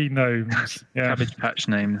of hippie gnomes. Yeah. Cabbage Patch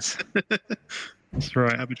names. That's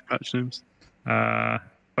right. Cabbage Patch names. But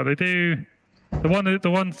they do. The one who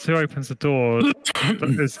opens the door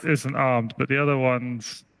isn't armed, but the other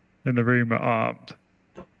ones in the room are armed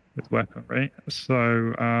with weaponry.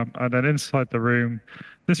 So, and then inside the room,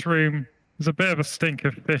 this room there's a bit of a stink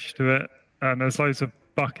of fish to it, and there's loads of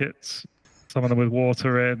buckets, some of them with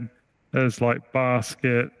water in. There's like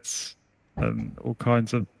baskets and all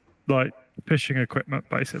kinds of like fishing equipment,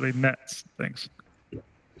 basically nets and things.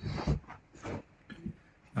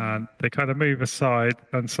 And they kind of move aside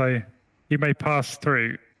and say, "You may pass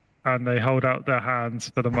through," and they hold out their hands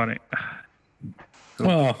for the money.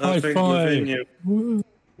 Oh, high five!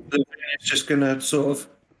 It's just going to sort of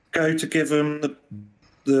go to give him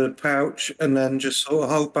the pouch, and then just sort of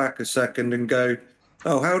hold back a second and go,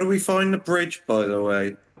 "Oh, how do we find the bridge, by the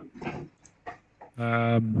way?"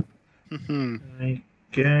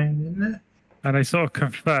 going in there. And they sort of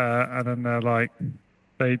confer, and then they're like,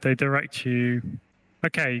 they direct you.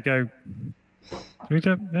 Okay, you go.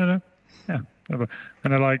 No. Yeah. And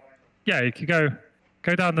they're like, yeah, you could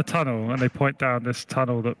go down the tunnel, and they point down this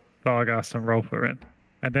tunnel that Varghast and Rolf are in,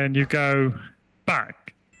 and then you go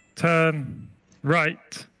back, turn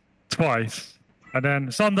right twice, and then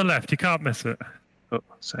it's on the left. You can't miss it. Oh,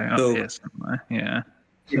 so up here somewhere. Yeah.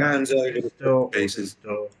 Your hands over the door pieces.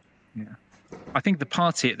 Yeah. I think the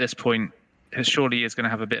party at this point surely is going to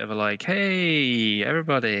have a bit of a like, hey,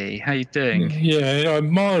 everybody, how you doing? Yeah,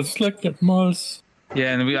 Mars, look at Mars.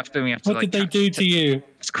 Yeah, and we have to what like, did they do to you?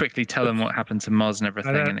 Just quickly tell them what happened to Moz and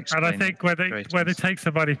everything, and explain. And I think when they take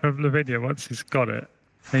somebody from Lavinia, once he's got it,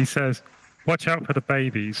 he says, "Watch out for the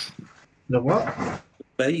babies." The what?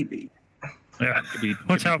 Baby. Yeah.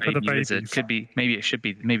 Watch out for the babies. It could be. Maybe it should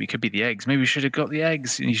be. Maybe it could be the eggs. Maybe we should have got the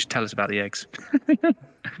eggs. And you should tell us about the eggs.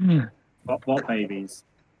 What babies?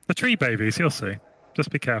 The tree babies. You'll see. Just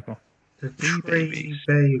be careful. The tree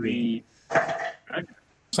baby.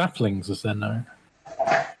 Saplings, as they're known.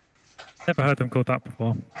 Never heard them called that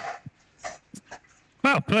before.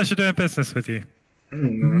 Well, pleasure doing business with you.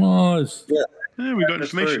 Mars. Yeah, we got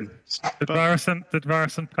information. Did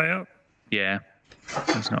Varison pay up? Yeah,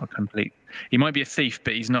 he's not a complete. He might be a thief,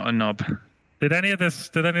 but he's not a knob. Did any of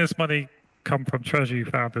this money come from treasure you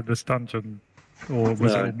found in this dungeon, or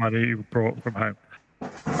was it all money you brought from home?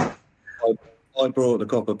 I brought the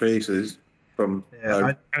copper pieces from.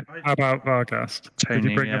 Yeah, How about Varghast? Tony,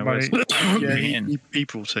 Did you bring the money? He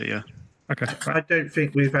brought it, yeah. Okay. I don't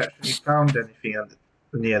think we've actually found anything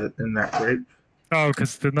in that group. Oh,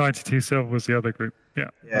 because the 92 silver was the other group. Yeah.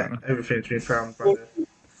 Yeah, everything's been found by the...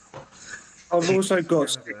 I've also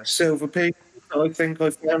got 6 silver pieces that I think I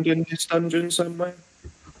found in this dungeon somewhere.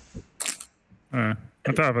 I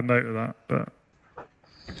don't have a note of that, but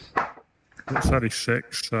it's only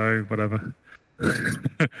 6, so whatever.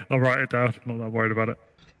 I'll write it down. I'm not that worried about it.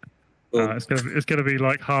 It's gonna be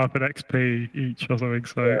like half an XP each or something,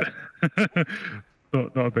 so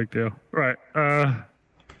not a big deal. Right.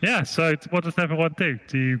 Yeah, so what does everyone do?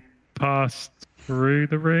 Do you pass through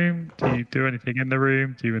the room? Do you do anything in the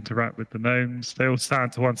room? Do you interact with the gnomes? They all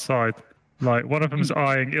stand to one side. Like, one of them's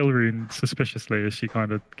eyeing Ilrune suspiciously as she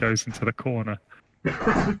kind of goes into the corner.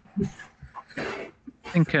 I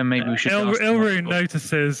think maybe we should. Ilrune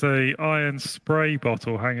notices a iron spray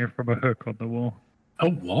bottle hanging from a hook on the wall. Oh,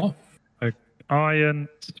 what? An iron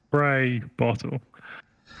spray bottle.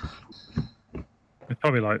 It's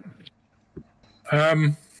probably like...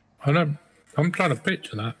 I'm trying to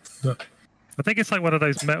picture that. But... I think it's like one of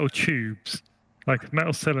those metal tubes, like a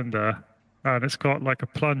metal cylinder, and it's got like a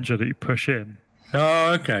plunger that you push in.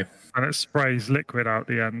 Oh, okay. And it sprays liquid out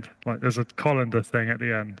the end. Like there's a colander thing at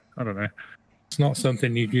the end. I don't know. It's not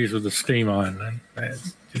something you'd use with a steam iron, then.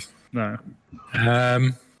 It's just... No.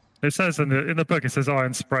 It says in the book, it says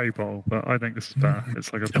iron spray bottle, but I think this is better.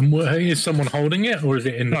 It's like a... And is someone holding it, or is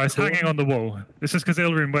it in the No, it's corner? hanging on the wall. It's just because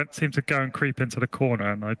Ilrune seemed to go and creep into the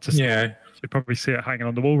corner, and I just... Yeah. You probably see it hanging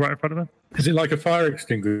on the wall right in front of him. Is it like a fire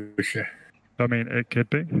extinguisher? I mean, it could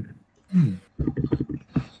be.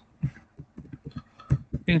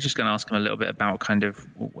 I'm just going to ask them a little bit about kind of,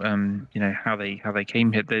 how they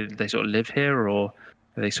came here. They sort of live here, or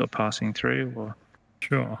are they sort of passing through? Or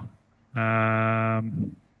Sure. So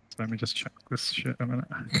let me just check this shit a minute.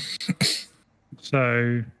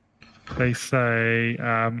 So they say,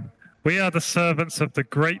 we are the servants of the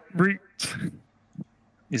Great Root.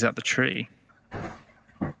 Is that the tree?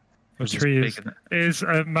 The tree is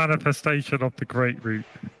a manifestation of the Great Root.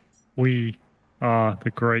 We are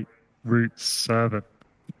the Great Root's servant.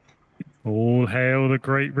 All hail the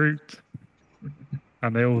Great Root.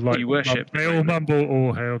 And they all you worship. They all mumble,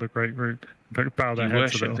 "All hail the Great Root." Bow their You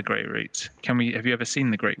heads worship the Great Root. Have you ever seen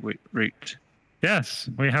the Great Root? Yes,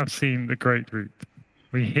 we have seen the Great Root.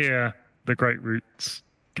 We hear the Great Root's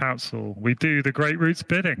counsel. We do the Great Root's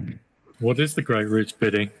bidding. What is the Great Root's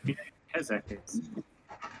bidding? Kezek is.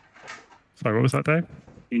 Sorry, what was that, Dave?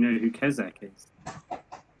 Do you know who Kezek is?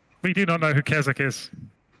 We do not know who Kezek is.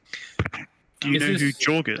 Do you know who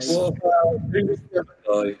Jorg is? What about, who's the other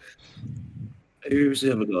guy? Who's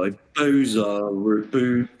the other guy? Boozura?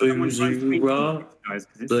 Have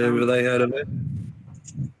they heard of it?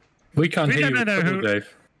 We can't hear you, who, Dave.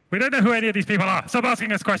 We don't know who any of these people are. Stop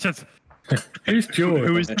asking us questions. Who's Jorg?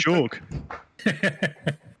 Who is Jorg?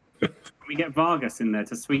 Can we get Vargas in there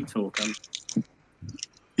to sweet talk him?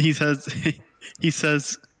 He says, who's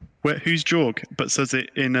Jorg? But says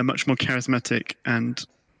it in a much more charismatic and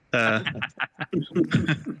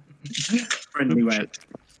friendly way.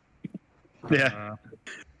 Yeah.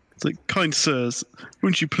 It's like, kind sirs,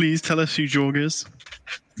 won't you please tell us who Jorg is?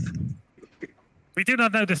 We do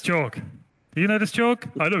not know this Jorg. Do you know this Jorg?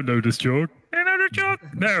 I don't know this Jorg. Do you know this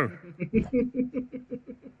Jorg? No.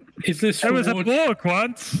 Is this There was a Borg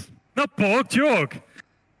once. Not Borg, Jorg.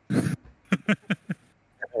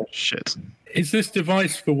 Oh, shit. Is this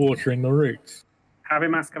device for watering the roots? Have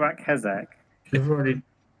him ask about Kezek. You've already.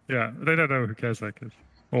 Yeah, they don't know who Kezek is.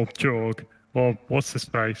 Or Jorg. Or what's his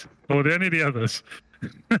face? Or any of the others.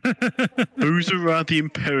 Boozer are the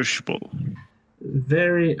imperishable.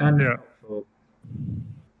 Very unhelpful.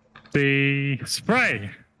 The spray.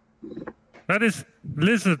 That is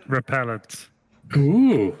lizard repellent.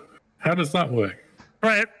 Ooh, how does that work?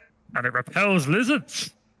 Spray it, and it repels lizards.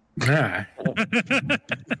 Ah,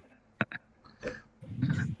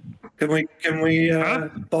 Can we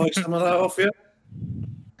buy some of that off you?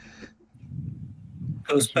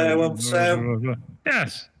 Got a spare one for sale?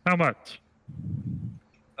 Yes. How much?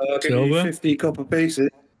 I'll give Silver? you 50 copper pieces.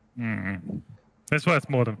 It's worth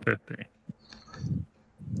more than 50.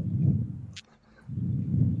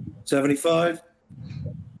 75.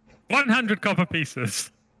 100 copper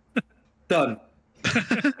pieces. Done.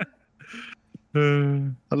 I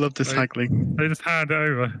love this haggling. They just hand it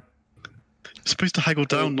over. You're supposed to haggle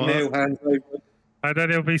down, not Neil up. hands over. And then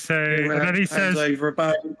he'll be saying, Neil and then he hands says, over a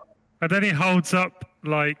bag. and then he holds up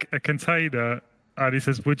like a container and he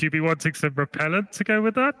says, would you be wanting some repellent to go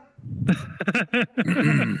with that?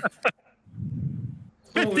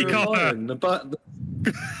 50 copper.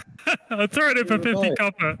 I'll throw it in for 50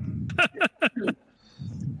 copper.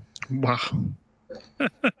 Wow.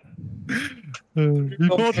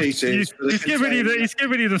 He's giving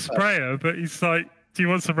you the sprayer, but he's like, do you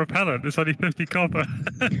want some repellent? It's only 50 copper.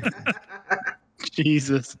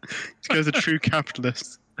 Jesus. This guy's a true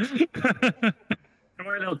capitalist.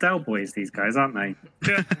 They're little Del boys, these guys, aren't they?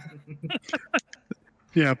 Yeah.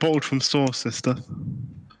 Yeah, bottled from source, this stuff.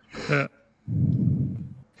 Yeah.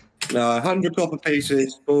 No, 100 copper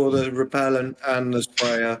pieces for the repellent and the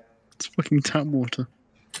sprayer. It's fucking tap water.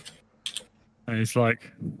 And he's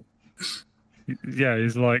like,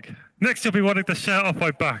 next you'll be wanting the shirt off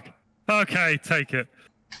my back. Okay, take it.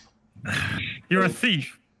 You're a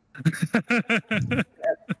thief.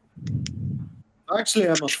 Actually,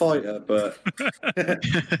 I'm a fighter, but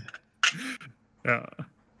Yeah.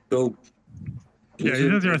 cool. Yeah, he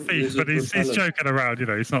says you're a thief, but he's joking around, you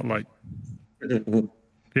know, he's not like the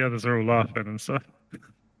others are all laughing and stuff.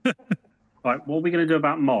 Right, what are we going to do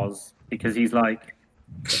about Moz? Because he's like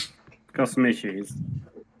got some issues.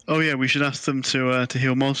 Oh yeah, we should ask them to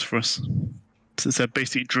heal Moz for us. Since they're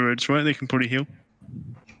basic druids, right? They can probably heal.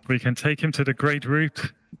 We can take him to the Great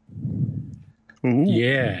Root. Ooh.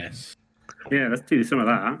 yes. Yeah, let's do some of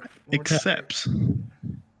that. Except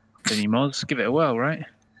Any mods? Give it a whirl, right?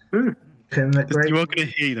 Can the great you are going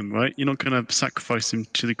to heal him, right? You're not going to sacrifice him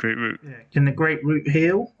to the Great Root. Can the Great Root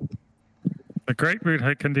heal? The Great Root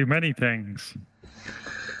can do many things.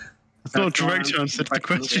 It's not a direct answer to the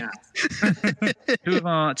question.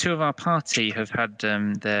 Two of our party have had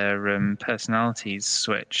their personalities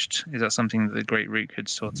switched. Is that something that the Great Root could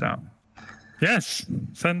sort out? Yes,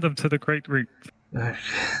 send them to the Great Root. I'm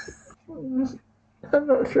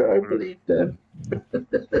not sure I believe them. We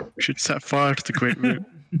should set fire to the Great Root.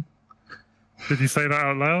 Did you say that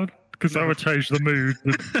out loud? Because that would change the mood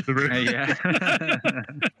of the room. Yeah.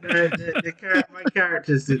 My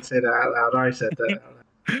characters didn't say that out loud. I said that out loud.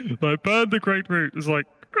 Like, burn the Great Root. It's like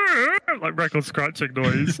record scratching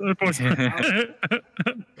noise. That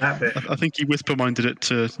bit. I think he whisper minded it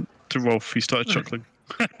to Rolf. He started chuckling.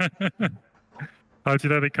 How do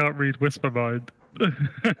you know they can't read Whisper Mind?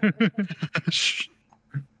 Shh.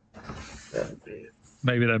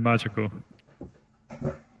 Maybe they're magical.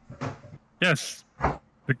 Yes,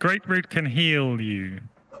 the Great Root can heal you.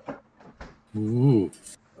 Ooh.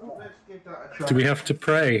 Do we have to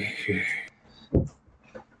pray?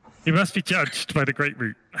 You must be judged by the Great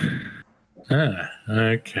Root. Ah,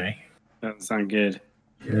 okay. Doesn't sound good.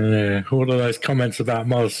 All of those comments about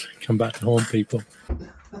Moz come back to haunt people.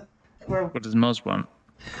 Well, What does Moz want?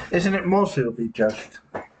 isn't it Moz who'll be judged?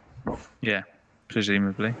 Yeah,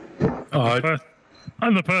 presumably. Oh,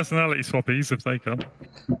 I'm the personality swappies if they come.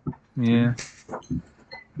 Yeah.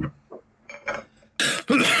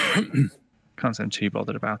 Can't say I'm too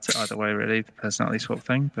bothered about it either way, really, the personality swap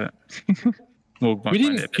thing, but Morg might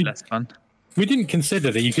find it a bit less fun. we didn't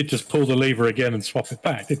consider that you could just pull the lever again and swap it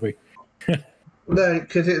back, did we? No,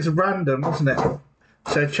 because it's random, wasn't it?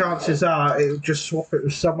 So chances are it would just swap it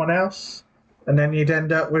with someone else, and then you'd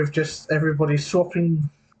end up with just everybody swapping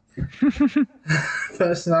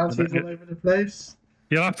personalities all over the place.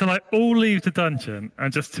 You'll have to like all leave the dungeon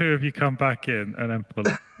and just 2 of you come back in and then pull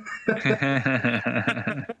it.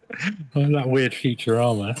 Oh, that weird feature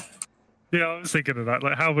armor. Yeah, I was thinking of that.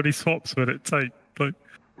 Like, how many swaps would it take? Like,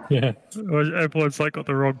 Yeah. everyone's like got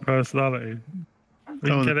the wrong personality. We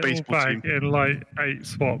can get it all back in like 8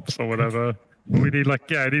 swaps or whatever. We need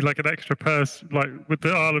like an extra person, like with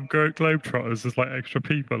the Harlem Globetrotters, there's like extra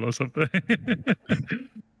people or something.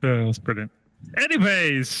 Yeah, that's brilliant.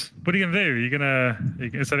 Anyways, what are you gonna do?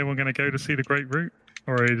 Is anyone gonna go to see the Great Root,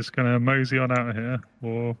 or are you just gonna mosey on out of here?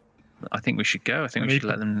 Or I think we should go. I think we should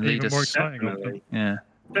let them lead us. More exciting, yeah,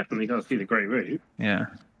 definitely got to see the Great Root. Yeah.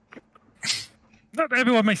 Not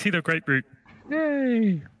everyone may see the Great Root.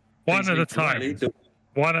 Yay! One at a time.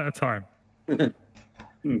 One at a time.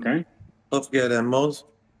 Okay. Don't forget them, Moz.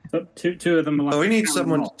 So two of them are like. Oh, we need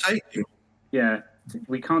someone to take him. Yeah,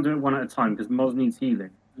 we can't do it one at a time because Moz needs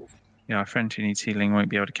healing. Yeah, our friend who needs healing won't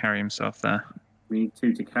be able to carry himself there. We need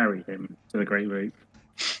 2 to carry him to the Great Root.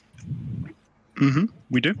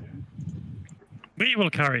 We do. We will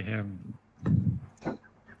carry him.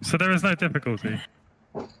 So there is no difficulty.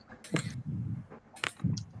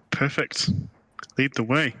 Perfect. Lead the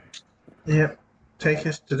way. Yep. Take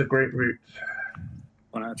us to the Great Root.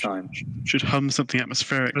 One at a time. Should hum something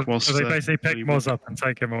atmospheric whilst. So they basically pick Moz up and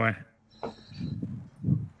take him away.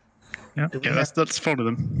 Yeah. Yeah, let's follow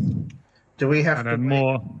them. Do we have and to then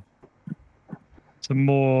hang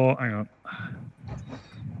on.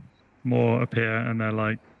 More appear and they're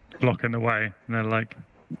like blocking the way and they're like,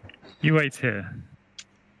 you wait here.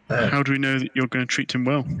 How do we know that you're going to treat him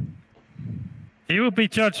well? He will be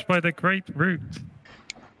judged by the Great Root.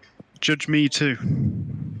 Judge me too.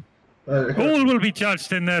 All will be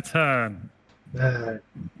judged in their turn. Good.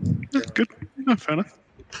 Oh, fair enough.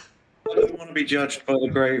 I don't want to be judged by the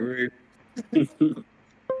Great Root.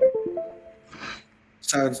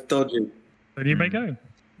 Sounds dodgy. Then you may go.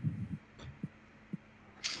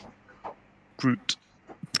 Groot.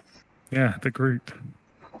 Yeah, the Groot.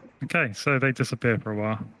 Okay, so they disappear for a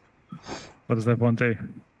while. What does everyone do?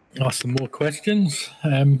 Ask some more questions.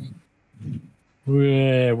 What do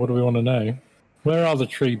we want to know? Where are the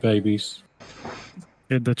tree babies?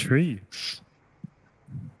 In the trees.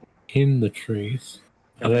 In the trees.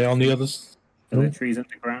 Are they on the others? Are there trees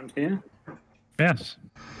underground here? Yes.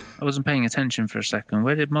 I wasn't paying attention for a second.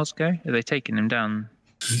 Where did Moz go? Are they taking him down?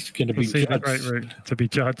 He's going to be see the judged. Great Root to be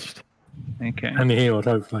judged. Okay. And healed,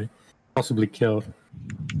 hopefully. Possibly killed.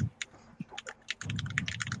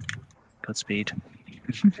 Godspeed.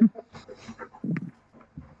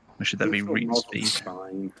 Or should that be reach speed?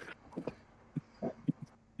 Fine.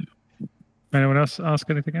 Anyone else ask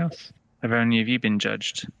anything else? Have any of you been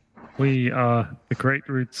judged? We are the Great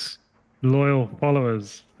Root's loyal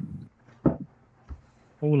followers.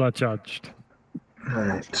 All are judged.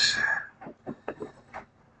 Right.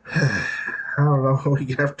 How long are we going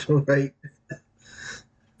to have to wait?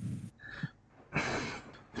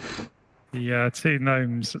 The 2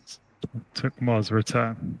 gnomes that took Moz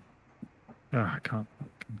return. Oh, I can't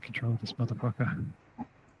control this motherfucker.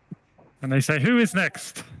 And they say, who is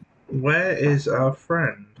next? Where is our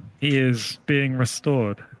friend? He is being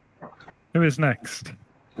restored. Who is next?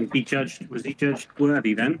 Was he judged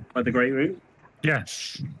worthy then by the Great Root?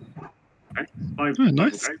 Yes. Okay.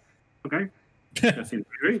 Nice. Okay. Go see the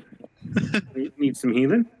Great Root. Need some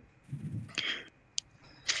healing.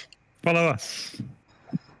 Follow us.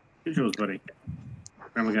 It's yours, buddy.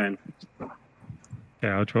 Where am I going?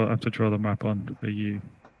 Yeah, I'll have to draw the map on for you.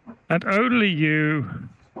 And only you.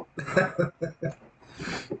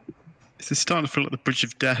 This is starting to feel like the Bridge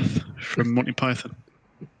of Death from Monty Python.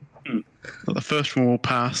 That the first one will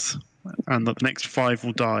pass, and that the next 5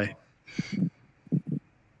 will die.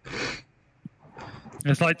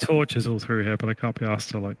 There's like torches all through here, but I can't be asked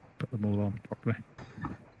to like put them all on properly.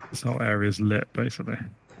 This whole area's lit, basically.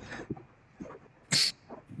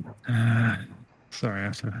 Sorry, I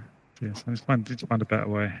have to. Yes, I just find a better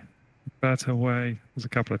way. Better way. There's a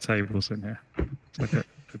couple of tables in here.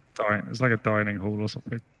 It's like a dining hall or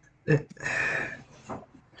something.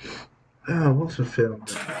 Oh, what's the film?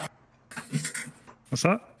 What's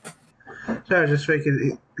that? So I was just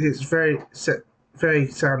thinking, it's very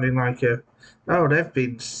sounding like a. Oh, they've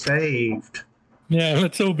been saved. Yeah,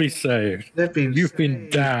 let's all be saved. You've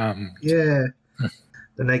been damned. Yeah.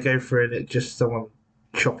 Then they go for it, and it's just someone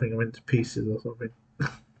chopping them into pieces or something.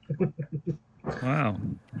 Wow.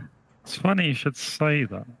 It's funny you should say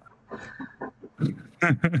that.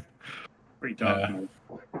 Pretty dark.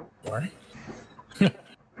 What?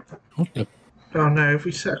 Oh no, if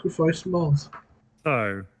we sacrifice Moz.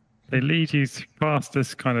 So, they lead you past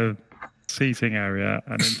this kind of seating area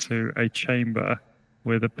and into a chamber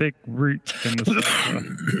with a big root in the center.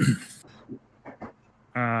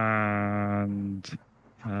 And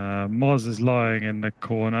Moz is lying in the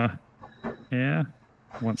corner here.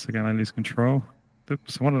 Once again, I lose control.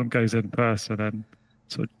 So one of them goes in first and then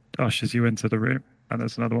sort of ushers you into the room, and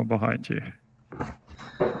there's another one behind you.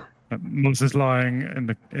 Moz is lying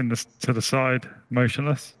to the side,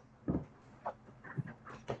 motionless.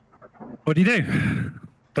 What do you do?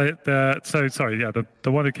 The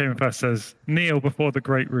one who came in first says, "Kneel before the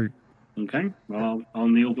great root." Okay, well, I'll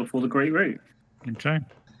kneel before the great root. Okay.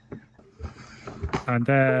 And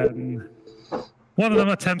then one of them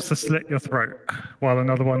attempts to slit your throat, while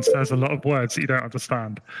another one says a lot of words that you don't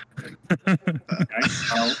understand. Okay,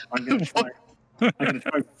 well, I'm going to try and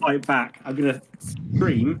fight back. I'm going to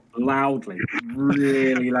scream loudly,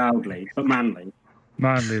 really loudly, but manly.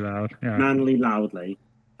 Manly loud, yeah. Manly loudly,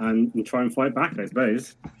 and try and fight back, I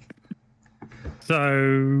suppose.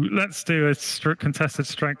 So let's do a contested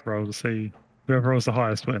strength roll to see whoever rolls the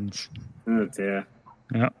highest wins. Oh dear.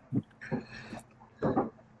 Yeah.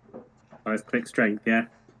 Nice quick strength, yeah?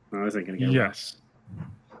 No, I wasn't going to get Yes.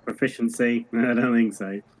 Proficiency? No, I don't think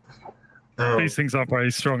so. Oh. These things aren't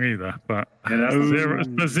very strong either, but Yeah,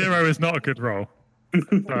 zero is not a good roll.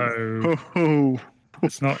 So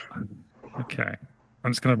it's not... Okay.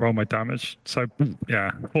 I'm just going to roll my damage. So,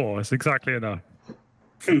 yeah, 4 is exactly enough.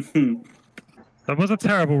 That was a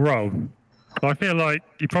terrible roll. But I feel like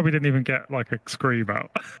you probably didn't even get like a scream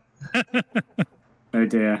out. Oh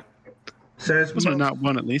dear. So is Wasn't that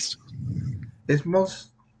one at least? Is Moz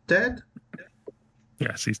dead?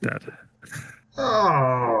 Yes, he's dead.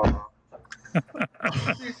 Oh.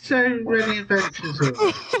 There's so many adventures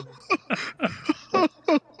of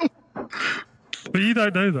But you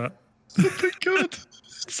don't know that. Oh my god.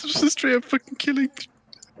 It's just a straight up fucking killing.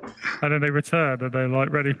 And then they return and they're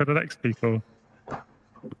like ready for the next people.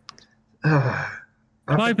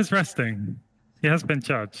 Clive is resting. He has been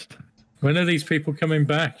judged. When are these people coming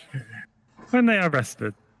back? When they are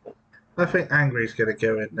rested. I think Angry's going to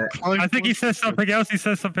go in next. I think he says something else. He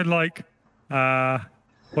says something like,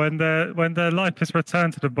 when their life is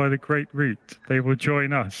returned to them by the great root, they will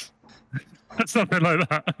join us. Something like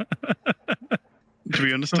that. Do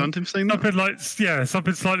we understand him saying that? Something like, yeah,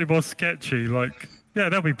 something slightly more sketchy. Like, yeah,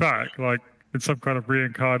 they'll be back, like in some kind of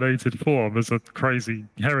reincarnated form as a crazy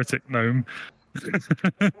heretic gnome.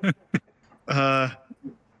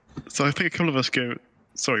 So I think a couple of us go,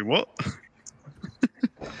 sorry, what?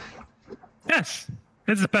 Yes,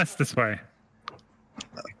 it's best this way.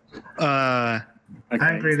 Okay,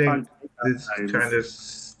 Angry it's time to has kind of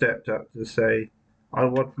stepped up to say, I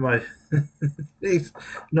want my... He's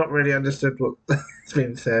not really understood what's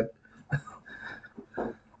been said.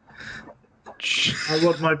 I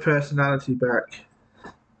want my personality back.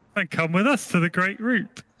 And come with us to the great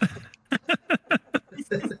root.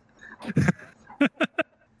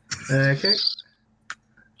 Okay.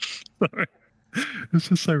 Sorry. It's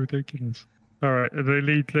just so ridiculous. All right, they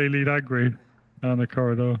lead Angry down the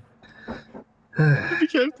corridor. Be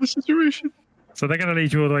careful the situation. So they're going to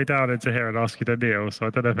lead you all the way down into here and ask you to kneel. So I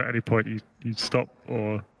don't know if at any point you stop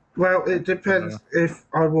or. Well, it depends if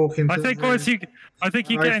I walk into. I think once you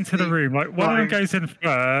get into the room. Like one of them goes in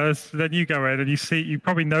first, then you go in and you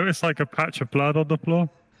probably notice like a patch of blood on the floor,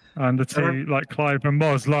 and the two like Clive and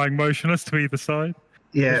Moz lying motionless to either side.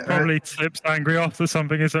 Yeah, which probably tips Angry off that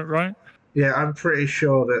something isn't right. Yeah, I'm pretty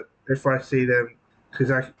sure that if I see them,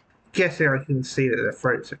 because I'm guessing I can see that their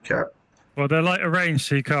throats are cut. Well, they're like arranged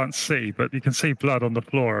so you can't see, but you can see blood on the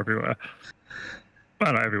floor everywhere.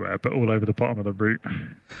 Well, not everywhere, but all over the bottom of the root.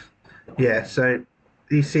 Yeah, so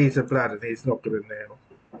he sees the blood and he's not going to kneel.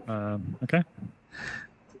 Okay.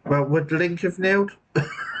 Well, would Link have kneeled?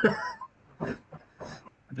 I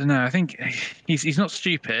don't know. I think he's not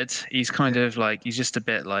stupid. He's kind of like he's just a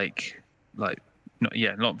bit like not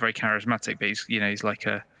very charismatic, but he's like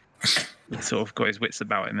he's sort of got his wits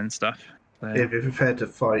about him and stuff. So, He'd be prepared to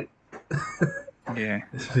fight. Yeah.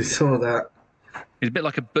 We saw that. He's a bit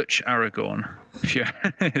like a Butch Aragorn. Yeah,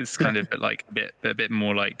 it's kind of a bit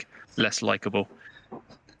more like less likable.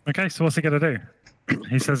 Okay, so what's he gonna do?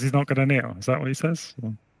 He says he's not gonna kneel. Is that what he says?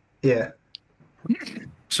 Yeah.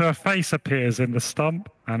 So a face appears in the stump,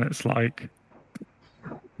 and it's like,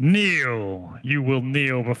 "Kneel, you will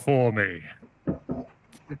kneel before me."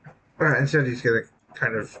 Right, instead he's going to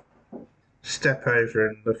kind of step over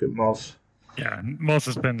and look at Moz. Yeah, Moz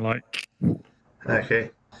has been like... Okay.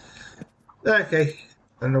 Okay.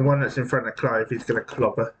 And the one that's in front of Clive, he's going to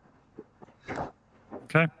clobber.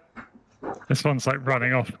 Okay. This one's like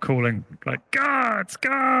running off, calling like, "Guards,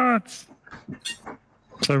 guards!"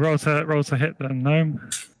 So roll to hit the gnome.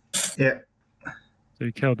 Yeah. So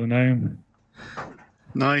you killed the gnome.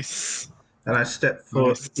 Nice. And I step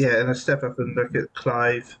forward. Nice. Yeah, and I step up and look at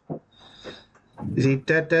Clive. Is he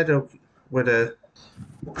dead, or with a?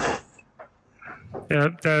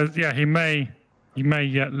 Yeah, he may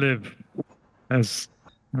yet live. As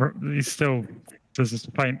he's still there's this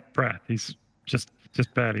faint breath. He's just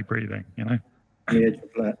barely breathing. You know.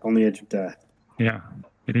 On the edge of death. Yeah,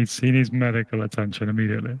 he needs medical attention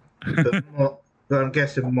immediately. But I'm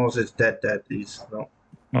guessing Moz is dead. He's not.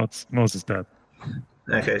 Moz is dead.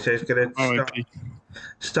 Okay, so he's gonna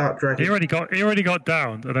start dragging. He already got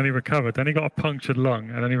downed, and then he recovered. Then he got a punctured lung,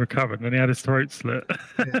 and then he recovered. And then he had his throat slit.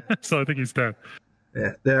 Yeah. So I think he's dead.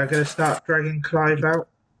 Yeah, they're gonna start dragging Clive out.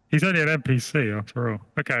 He's only an NPC after all.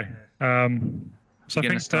 Okay. So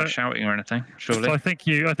You're I going to think start shouting or anything, surely? So I think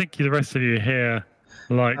the rest of you hear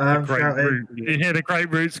like the great shouting. root. You hear the great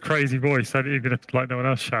root's crazy voice, even if like no one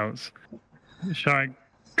else shouts, shouting,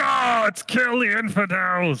 "Gods, kill the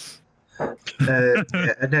infidels!" Yeah,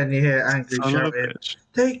 and then you hear Angry shouting,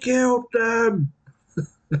 "They killed them!"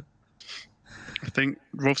 I think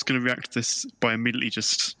Rolf's going to react to this by immediately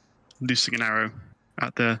just loosing an arrow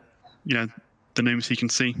at the gnomes he can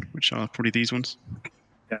see, which are probably these ones.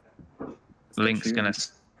 Yeah. Link's going to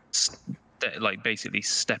basically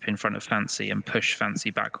step in front of Fancy and push Fancy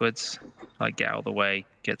backwards, like get out of the way,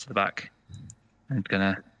 get to the back, and going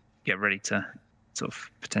to get ready to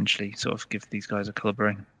potentially give these guys a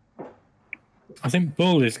clubbering. I think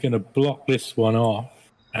Bull is going to block this one off,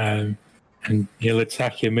 and he'll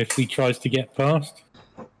attack him if he tries to get past.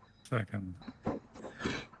 Second.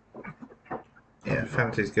 Yeah,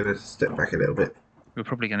 Fancy's going to step back a little bit. We're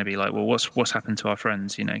probably going to be like, well, what's happened to our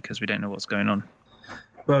friends, because we don't know what's going on.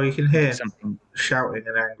 Well, you can hear something shouting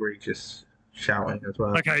and Angry just shouting as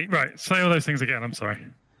well. Okay, right. Say all those things again. I'm sorry.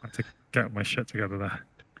 I have to get my shit together there.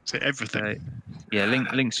 Say everything. Yeah,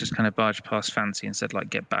 Link's just kind of barged past Fancy and said,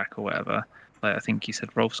 get back or whatever. I think you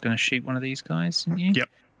said Rolf's going to shoot one of these guys, didn't you? Yep.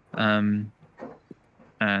 And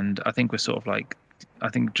I think we're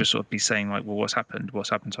just be saying well, what's happened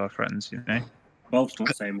to our friends, Rolf's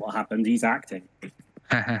not saying what happened, he's acting.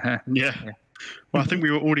 Yeah. Well, I think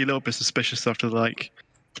we were already a little bit suspicious after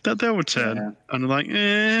that they'll return, and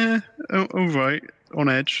all right, on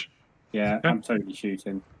edge. Yeah, I'm totally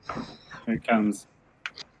shooting. Here it comes.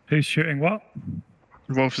 Who's shooting what?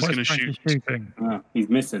 Rolf is going to shoot. Shooting? Oh, he's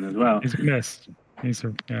missing as well. He's missed.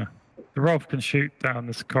 The Rolf can shoot down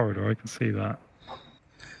this corridor. I can see that.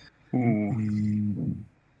 Ooh.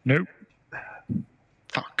 Nope.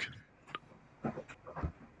 Fuck.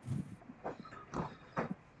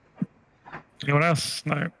 Anyone else?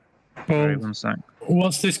 No.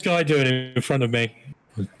 What's this guy doing in front of me?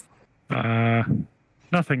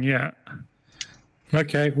 Nothing yet.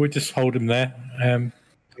 Okay, we'll just hold him there.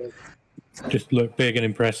 Just look big and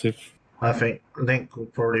impressive. I think Link will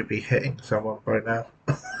probably be hitting someone by now.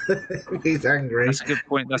 He's angry. That's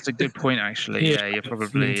a good point, actually. Yeah, you're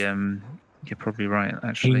probably right,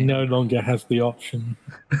 actually. He no longer has the option.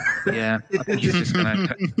 Yeah, I think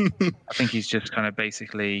he's just kind of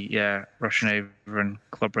basically, rushing over and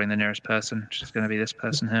clobbering the nearest person, which is going to be this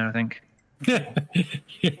person here, I think. Yeah.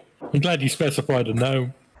 I'm glad you specified a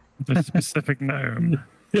gnome. The specific gnome.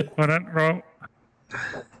 Well then, roll.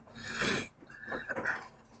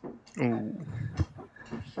 Oh.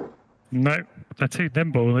 No, they're too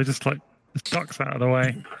nimble. They just ducks out of the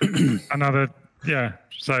way.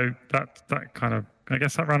 So that kind of, I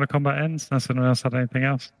guess that round of combat ends. Unless anyone else had anything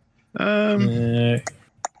else. Is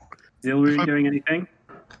Ilrune doing anything?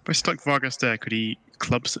 If I stuck Vargas there, could he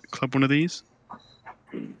club one of these?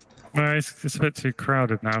 No, it's a bit too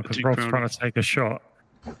crowded now because Rob's trying to take a shot.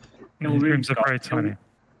 His rooms are very tiny.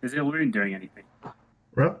 Is Ilrune doing anything?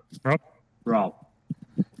 Rob?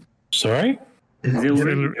 Sorry? Is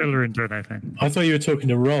Ilrune doing anything? I thought you were talking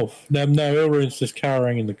to Rolf. No, Ilrune's just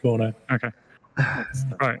cowering in the corner. Okay.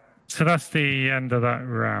 Right. So that's the end of that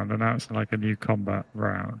round, and now it's a new combat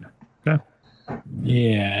round. Yeah.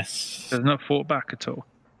 Yes. They've not fought back at all.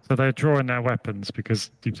 So they're drawing their weapons because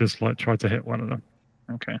you just tried to hit one of them.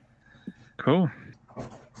 Okay. Cool.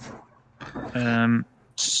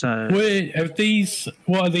 So. Wait,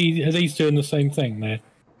 what are these? Are these doing the same thing there?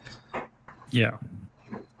 Yeah.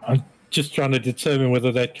 I'm just trying to determine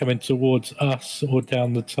whether they're coming towards us or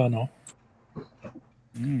down the tunnel.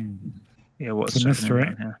 Yeah, what's a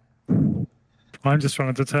mystery? Here? I'm just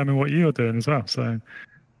trying to determine what you're doing as well. So,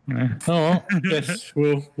 Oh, yes,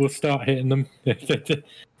 we'll start hitting them.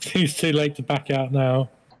 It's too late to back out now.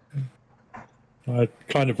 I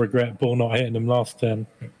kind of regret Bull not hitting them last turn.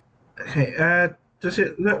 Okay, does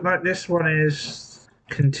it look like this one is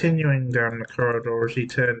continuing down the corridor as he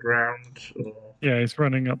turned round? Or... Yeah, he's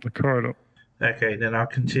running up the corridor. Okay, then I'll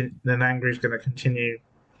continue. Then Angry's going to continue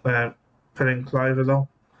pulling Clive along.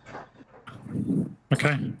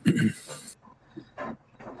 Okay.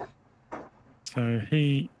 So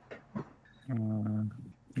he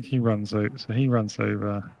runs over. So he runs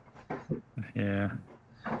over here.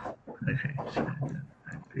 Okay, so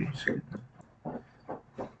Angry's.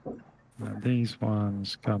 And these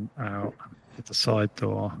ones come out at the side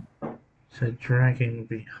door. So dragging will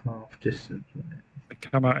be half distance. They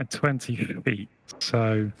come out at 20 feet.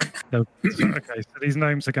 So these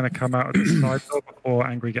gnomes are going to come out at the side door before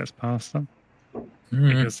Angry gets past them.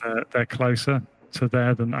 Because they're closer to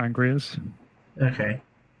there than Angry is. Okay.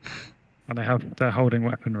 And they're holding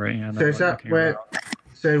weaponry. And So is that where?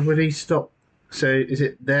 So will he stop? So is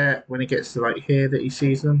it there when he gets to like here that he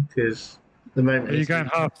sees them? Because the moment are you going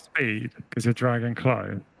half speed because you're dragging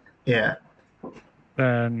Clive? Yeah.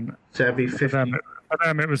 Then so it'll be 50. For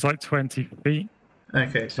them it was like 20 feet.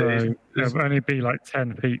 Okay, so it'll only be like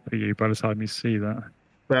 10 feet for you by the time you see that.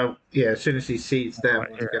 Well, yeah, as soon as he sees them,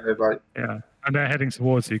 he's going to like. Yeah, and they're heading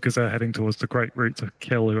towards you because they're heading towards the Great Root to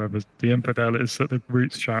kill whoever the infidel is that the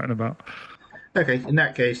Root's shouting about. Okay, in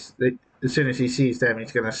that case, as soon as he sees them,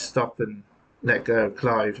 he's going to stop and let go of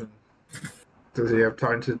Clive. And does he have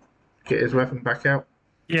time to get his weapon back out?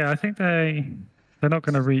 Yeah, I think they're not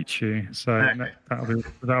going to reach you, so okay.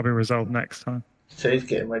 that'll be resolved next time. So he's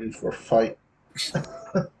getting ready for a fight.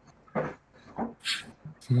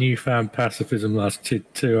 Newfound pacifism lasts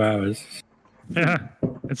 2 hours. Yeah,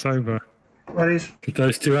 it's over. Well,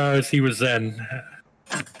 those 2 hours he was then.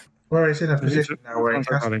 Well, he's in a position now where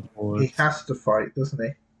he has to fight, doesn't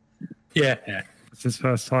he? Yeah. It's his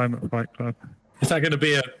first time at Fight Club. Is that going to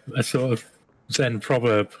be a sort of Zen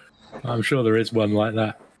proverb? I'm sure there is one like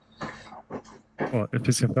that. What, if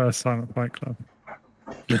it's your first time at Fight Club?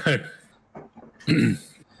 No.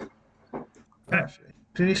 Actually,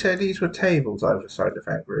 did you say these were tables either side of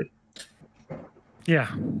Angry? Yeah,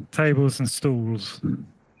 tables and stools.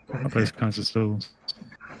 Okay. Those kinds of stools.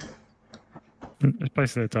 It's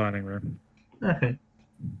basically a dining room. Okay.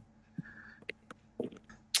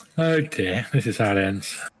 Oh dear, this is how it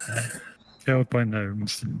ends. Killed by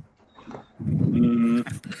gnomes.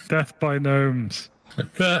 Death by gnomes.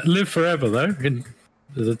 But live forever though.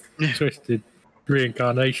 There's a twisted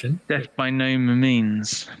reincarnation. Death by gnome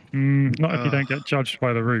means. Not if you don't get judged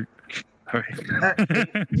by the Root.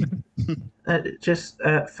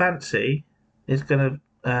 Fancy is going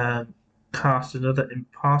to cast another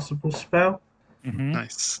impassable spell. Mm-hmm.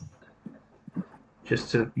 Nice.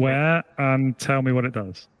 Just to where and tell me what it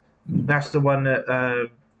does. That's the one that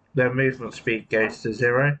their movement speed goes to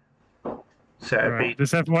 0. So right.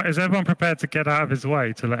 Is everyone prepared to get out of his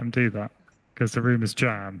way to let him do that? Because the room is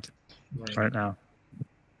jammed right now.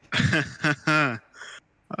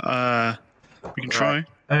 We can try.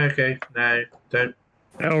 Okay, no, don't.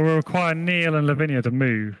 It'll require Neil and Lavinia to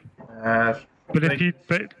move. Was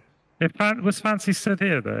Fancy stood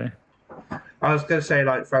here though? I was going to say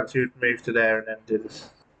like Fancy would move to there and then do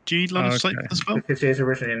this. Do you need line of sight as well? Because he's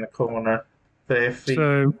originally in the corner. But if it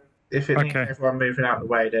needs everyone moving out of the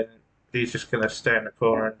way, then he's just going to stay in the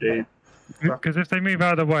corner and do. Because if they move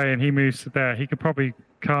out of the way and he moves to there, he could probably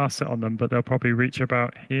cast it on them, but they'll probably reach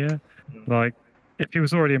about here. Like if he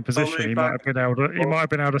was already in position, he might have been able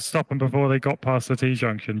to stop them before they got past the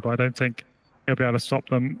T-junction. But I don't think he'll be able to stop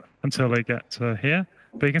them until they get to here.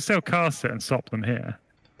 But he can still cast it and stop them here.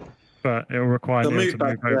 But it will require Neil to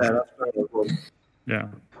move over. Yeah.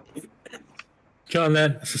 Go on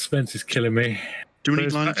then. Suspense is killing me. Do we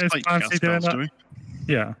need line of sight cast spells, do we?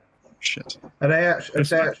 Yeah. Shit. Have they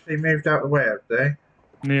actually moved out of the way, have they?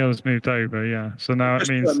 Neil's moved over, yeah. So now it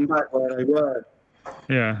means. Them back where they were.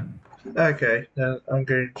 Yeah. Okay, then I'm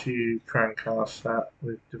going to try and cast that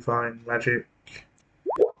with Divine Magic.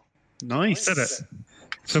 Nice. Did it.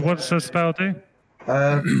 So what does the spell do?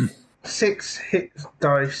 6 hit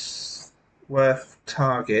dice worth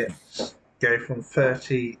targets go from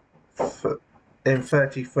 30 foot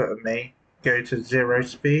of me, go to 0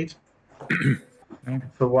 speed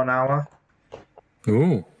for 1 hour.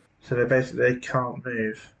 Ooh. So they can't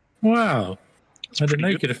move. Wow. How did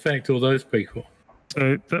it affect all those people?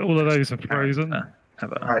 So all of those are frozen.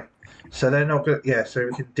 Right. So they're not good. Yeah. So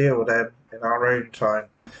we can deal with them in our own time.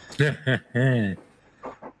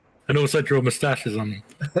 And also draw moustaches on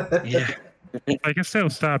them. Yeah. They can still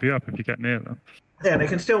stab you up if you get near them. Yeah, they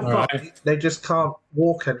can still fight. Right. They just can't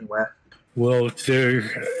walk anywhere. We'll do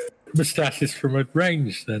moustaches from a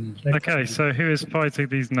range then. Okay, so who is fighting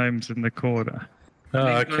these gnomes in the corner? Oh,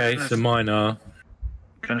 okay, so mine are.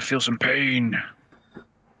 Gonna feel some pain.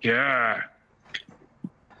 Yeah.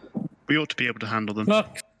 We ought to be able to handle them.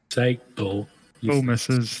 Fuck's sake, Paul. Bull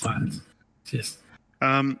misses. Just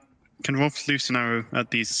Can Rolf loose an arrow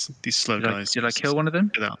at these slow guys? Did I kill one of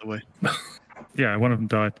them? Get out of the way. Yeah, one of them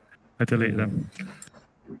died. I deleted them.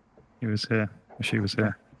 He was here. She was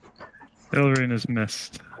here. Ilrune has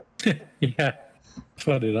missed. yeah,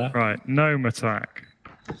 funny that. Right, gnome attack.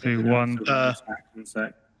 2-1.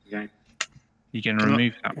 Okay. You can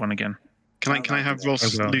remove that one again. Can I have Rolf Oh,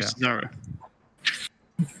 well, loose an arrow?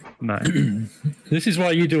 No. This is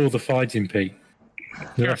why you do all the fighting, Pete.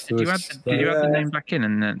 The Gareth, rest did of you, us, add the name back in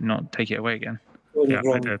and then not take it away again? All the Yeah, I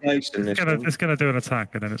wrong did. place in this one. It's going to do an attack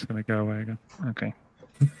and then it's going to go away again. Okay.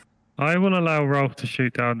 I will allow Rolf to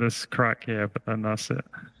shoot down this crack here, but then that's it.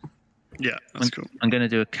 Yeah, that's cool. I'm going to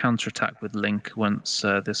do a counterattack with Link once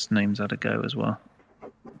this gnome's had a go as well.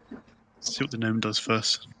 See what the gnome does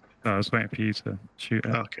first. No, I was waiting for you to shoot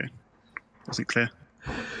it. Oh, okay. Wasn't clear.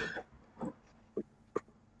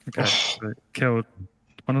 Okay, so killed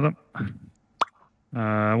one of them.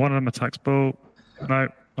 One of them attacks Bull. No,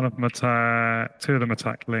 one of them two of them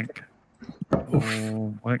attack Link.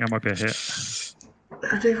 Oh, I think that might be a hit.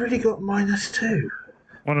 Have they really got -2?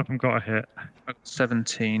 One of them got a hit. I got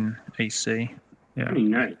 17 AC. Yeah, Only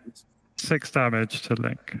names. 6 damage to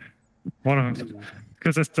Link. One of them,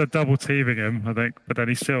 because they're double teaming him, I think. But then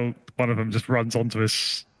one of them just runs onto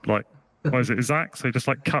his what is it, his axe? So he just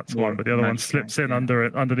cuts one, but the other one slips in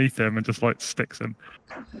underneath him and just sticks him.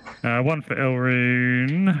 One for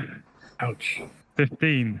Ilrune. ouch.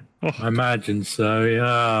 15. Oh, I imagine so.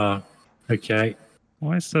 Yeah. Okay.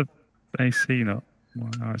 why is the AC not? Well,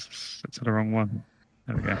 no, it's to the wrong one.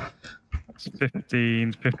 There we go. It's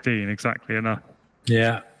 15, exactly enough.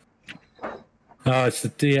 Yeah. Oh, it's the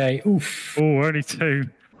D8. Oof. Oh, only 2.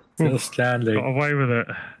 Still Oof, got standing. away with it.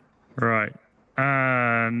 Right.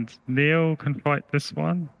 And Neil can fight this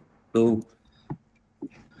one, Cool.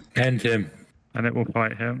 End him. and it will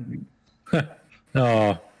fight him.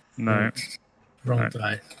 Oh, No, wrong No.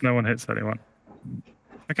 dice. no one hits anyone.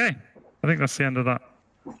 Okay, I think that's the end of that.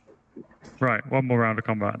 Right, one more round of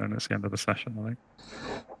combat, and then it's the end of the session, I think.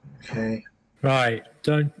 Okay. Right.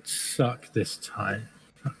 Don't suck this time.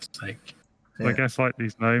 For fuck's sake. So I guess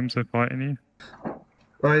these gnomes are fighting you.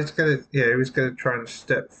 Well, he was gonna try and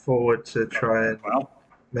step forward to try and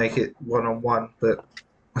make it 1-on-1, but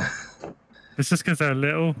It's just because they're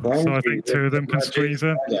little, so I think 2 of them can squeeze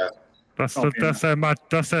in. Yeah. That's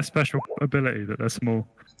their special ability that they're small.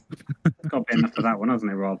 It's got to be enough for that one,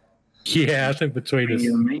 hasn't it, Rob? Yeah, I think between us.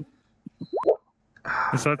 You and me.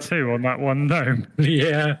 Is that 2 on that one gnome?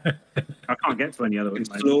 Yeah. I can't get to any other ones.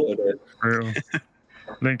 mate. Slaughtered it. Brutal.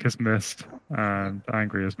 Link has missed, and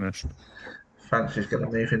Angry has missed. Fancy's gonna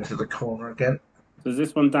move into the corner again. So is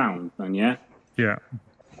this one down then, yeah? Yeah.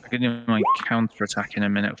 I can do my counterattack in a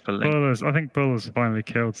minute for Link. I think Bull has finally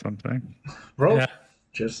killed something. Roll Yeah.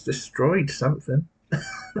 just destroyed something.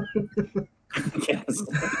 Yes.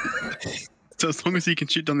 So as long as he can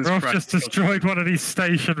shoot down this Rolf crack, just destroyed one of these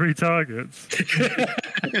stationary targets. it's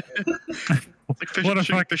like What a,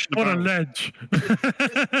 shooting fish in a what a barrel. ledge.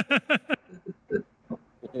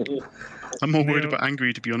 I'm more worried Neil- about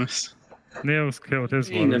Angry, to be honest. Neil's killed his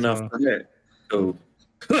Keen one as enough well. to hit. Cool.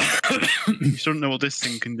 You still don't know what this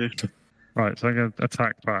thing can do. Right, so I'm going to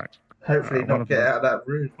attack back. Hopefully one not of get them. out of that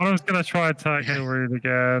room. One of them's going to try and attack Ilrune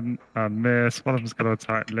again and miss. One of them's going to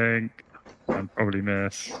attack Link and probably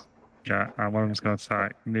miss. Yeah, and one of them's going to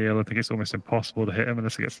attack Neil. I think it's almost impossible to hit him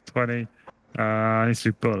unless he gets to 20. I need to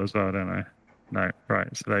do Bull as well, don't I? No, right,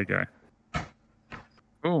 so there you go.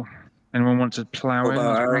 Oh, anyone want to plow What in?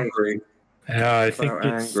 about as well? angry? Yeah, I think About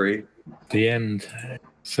it's angry. the end.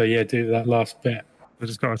 So yeah, do that last bit. We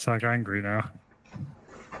just got to attack Angry now.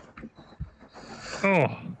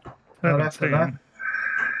 Oh, Oh, that's 17. enough.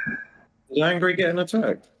 Did angry get an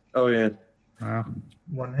attack? Oh yeah. Wow.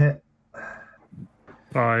 1 hit,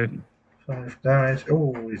 5. 5 damage.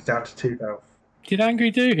 Oh, he's down to 2 health. Did Angry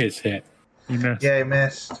do his hit? You missed. Yeah, he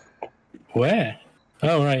missed. Where?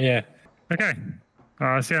 Oh right, yeah. Okay.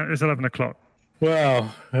 It's 11 o'clock.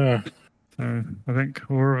 Well, So I think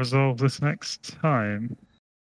we'll resolve this next time.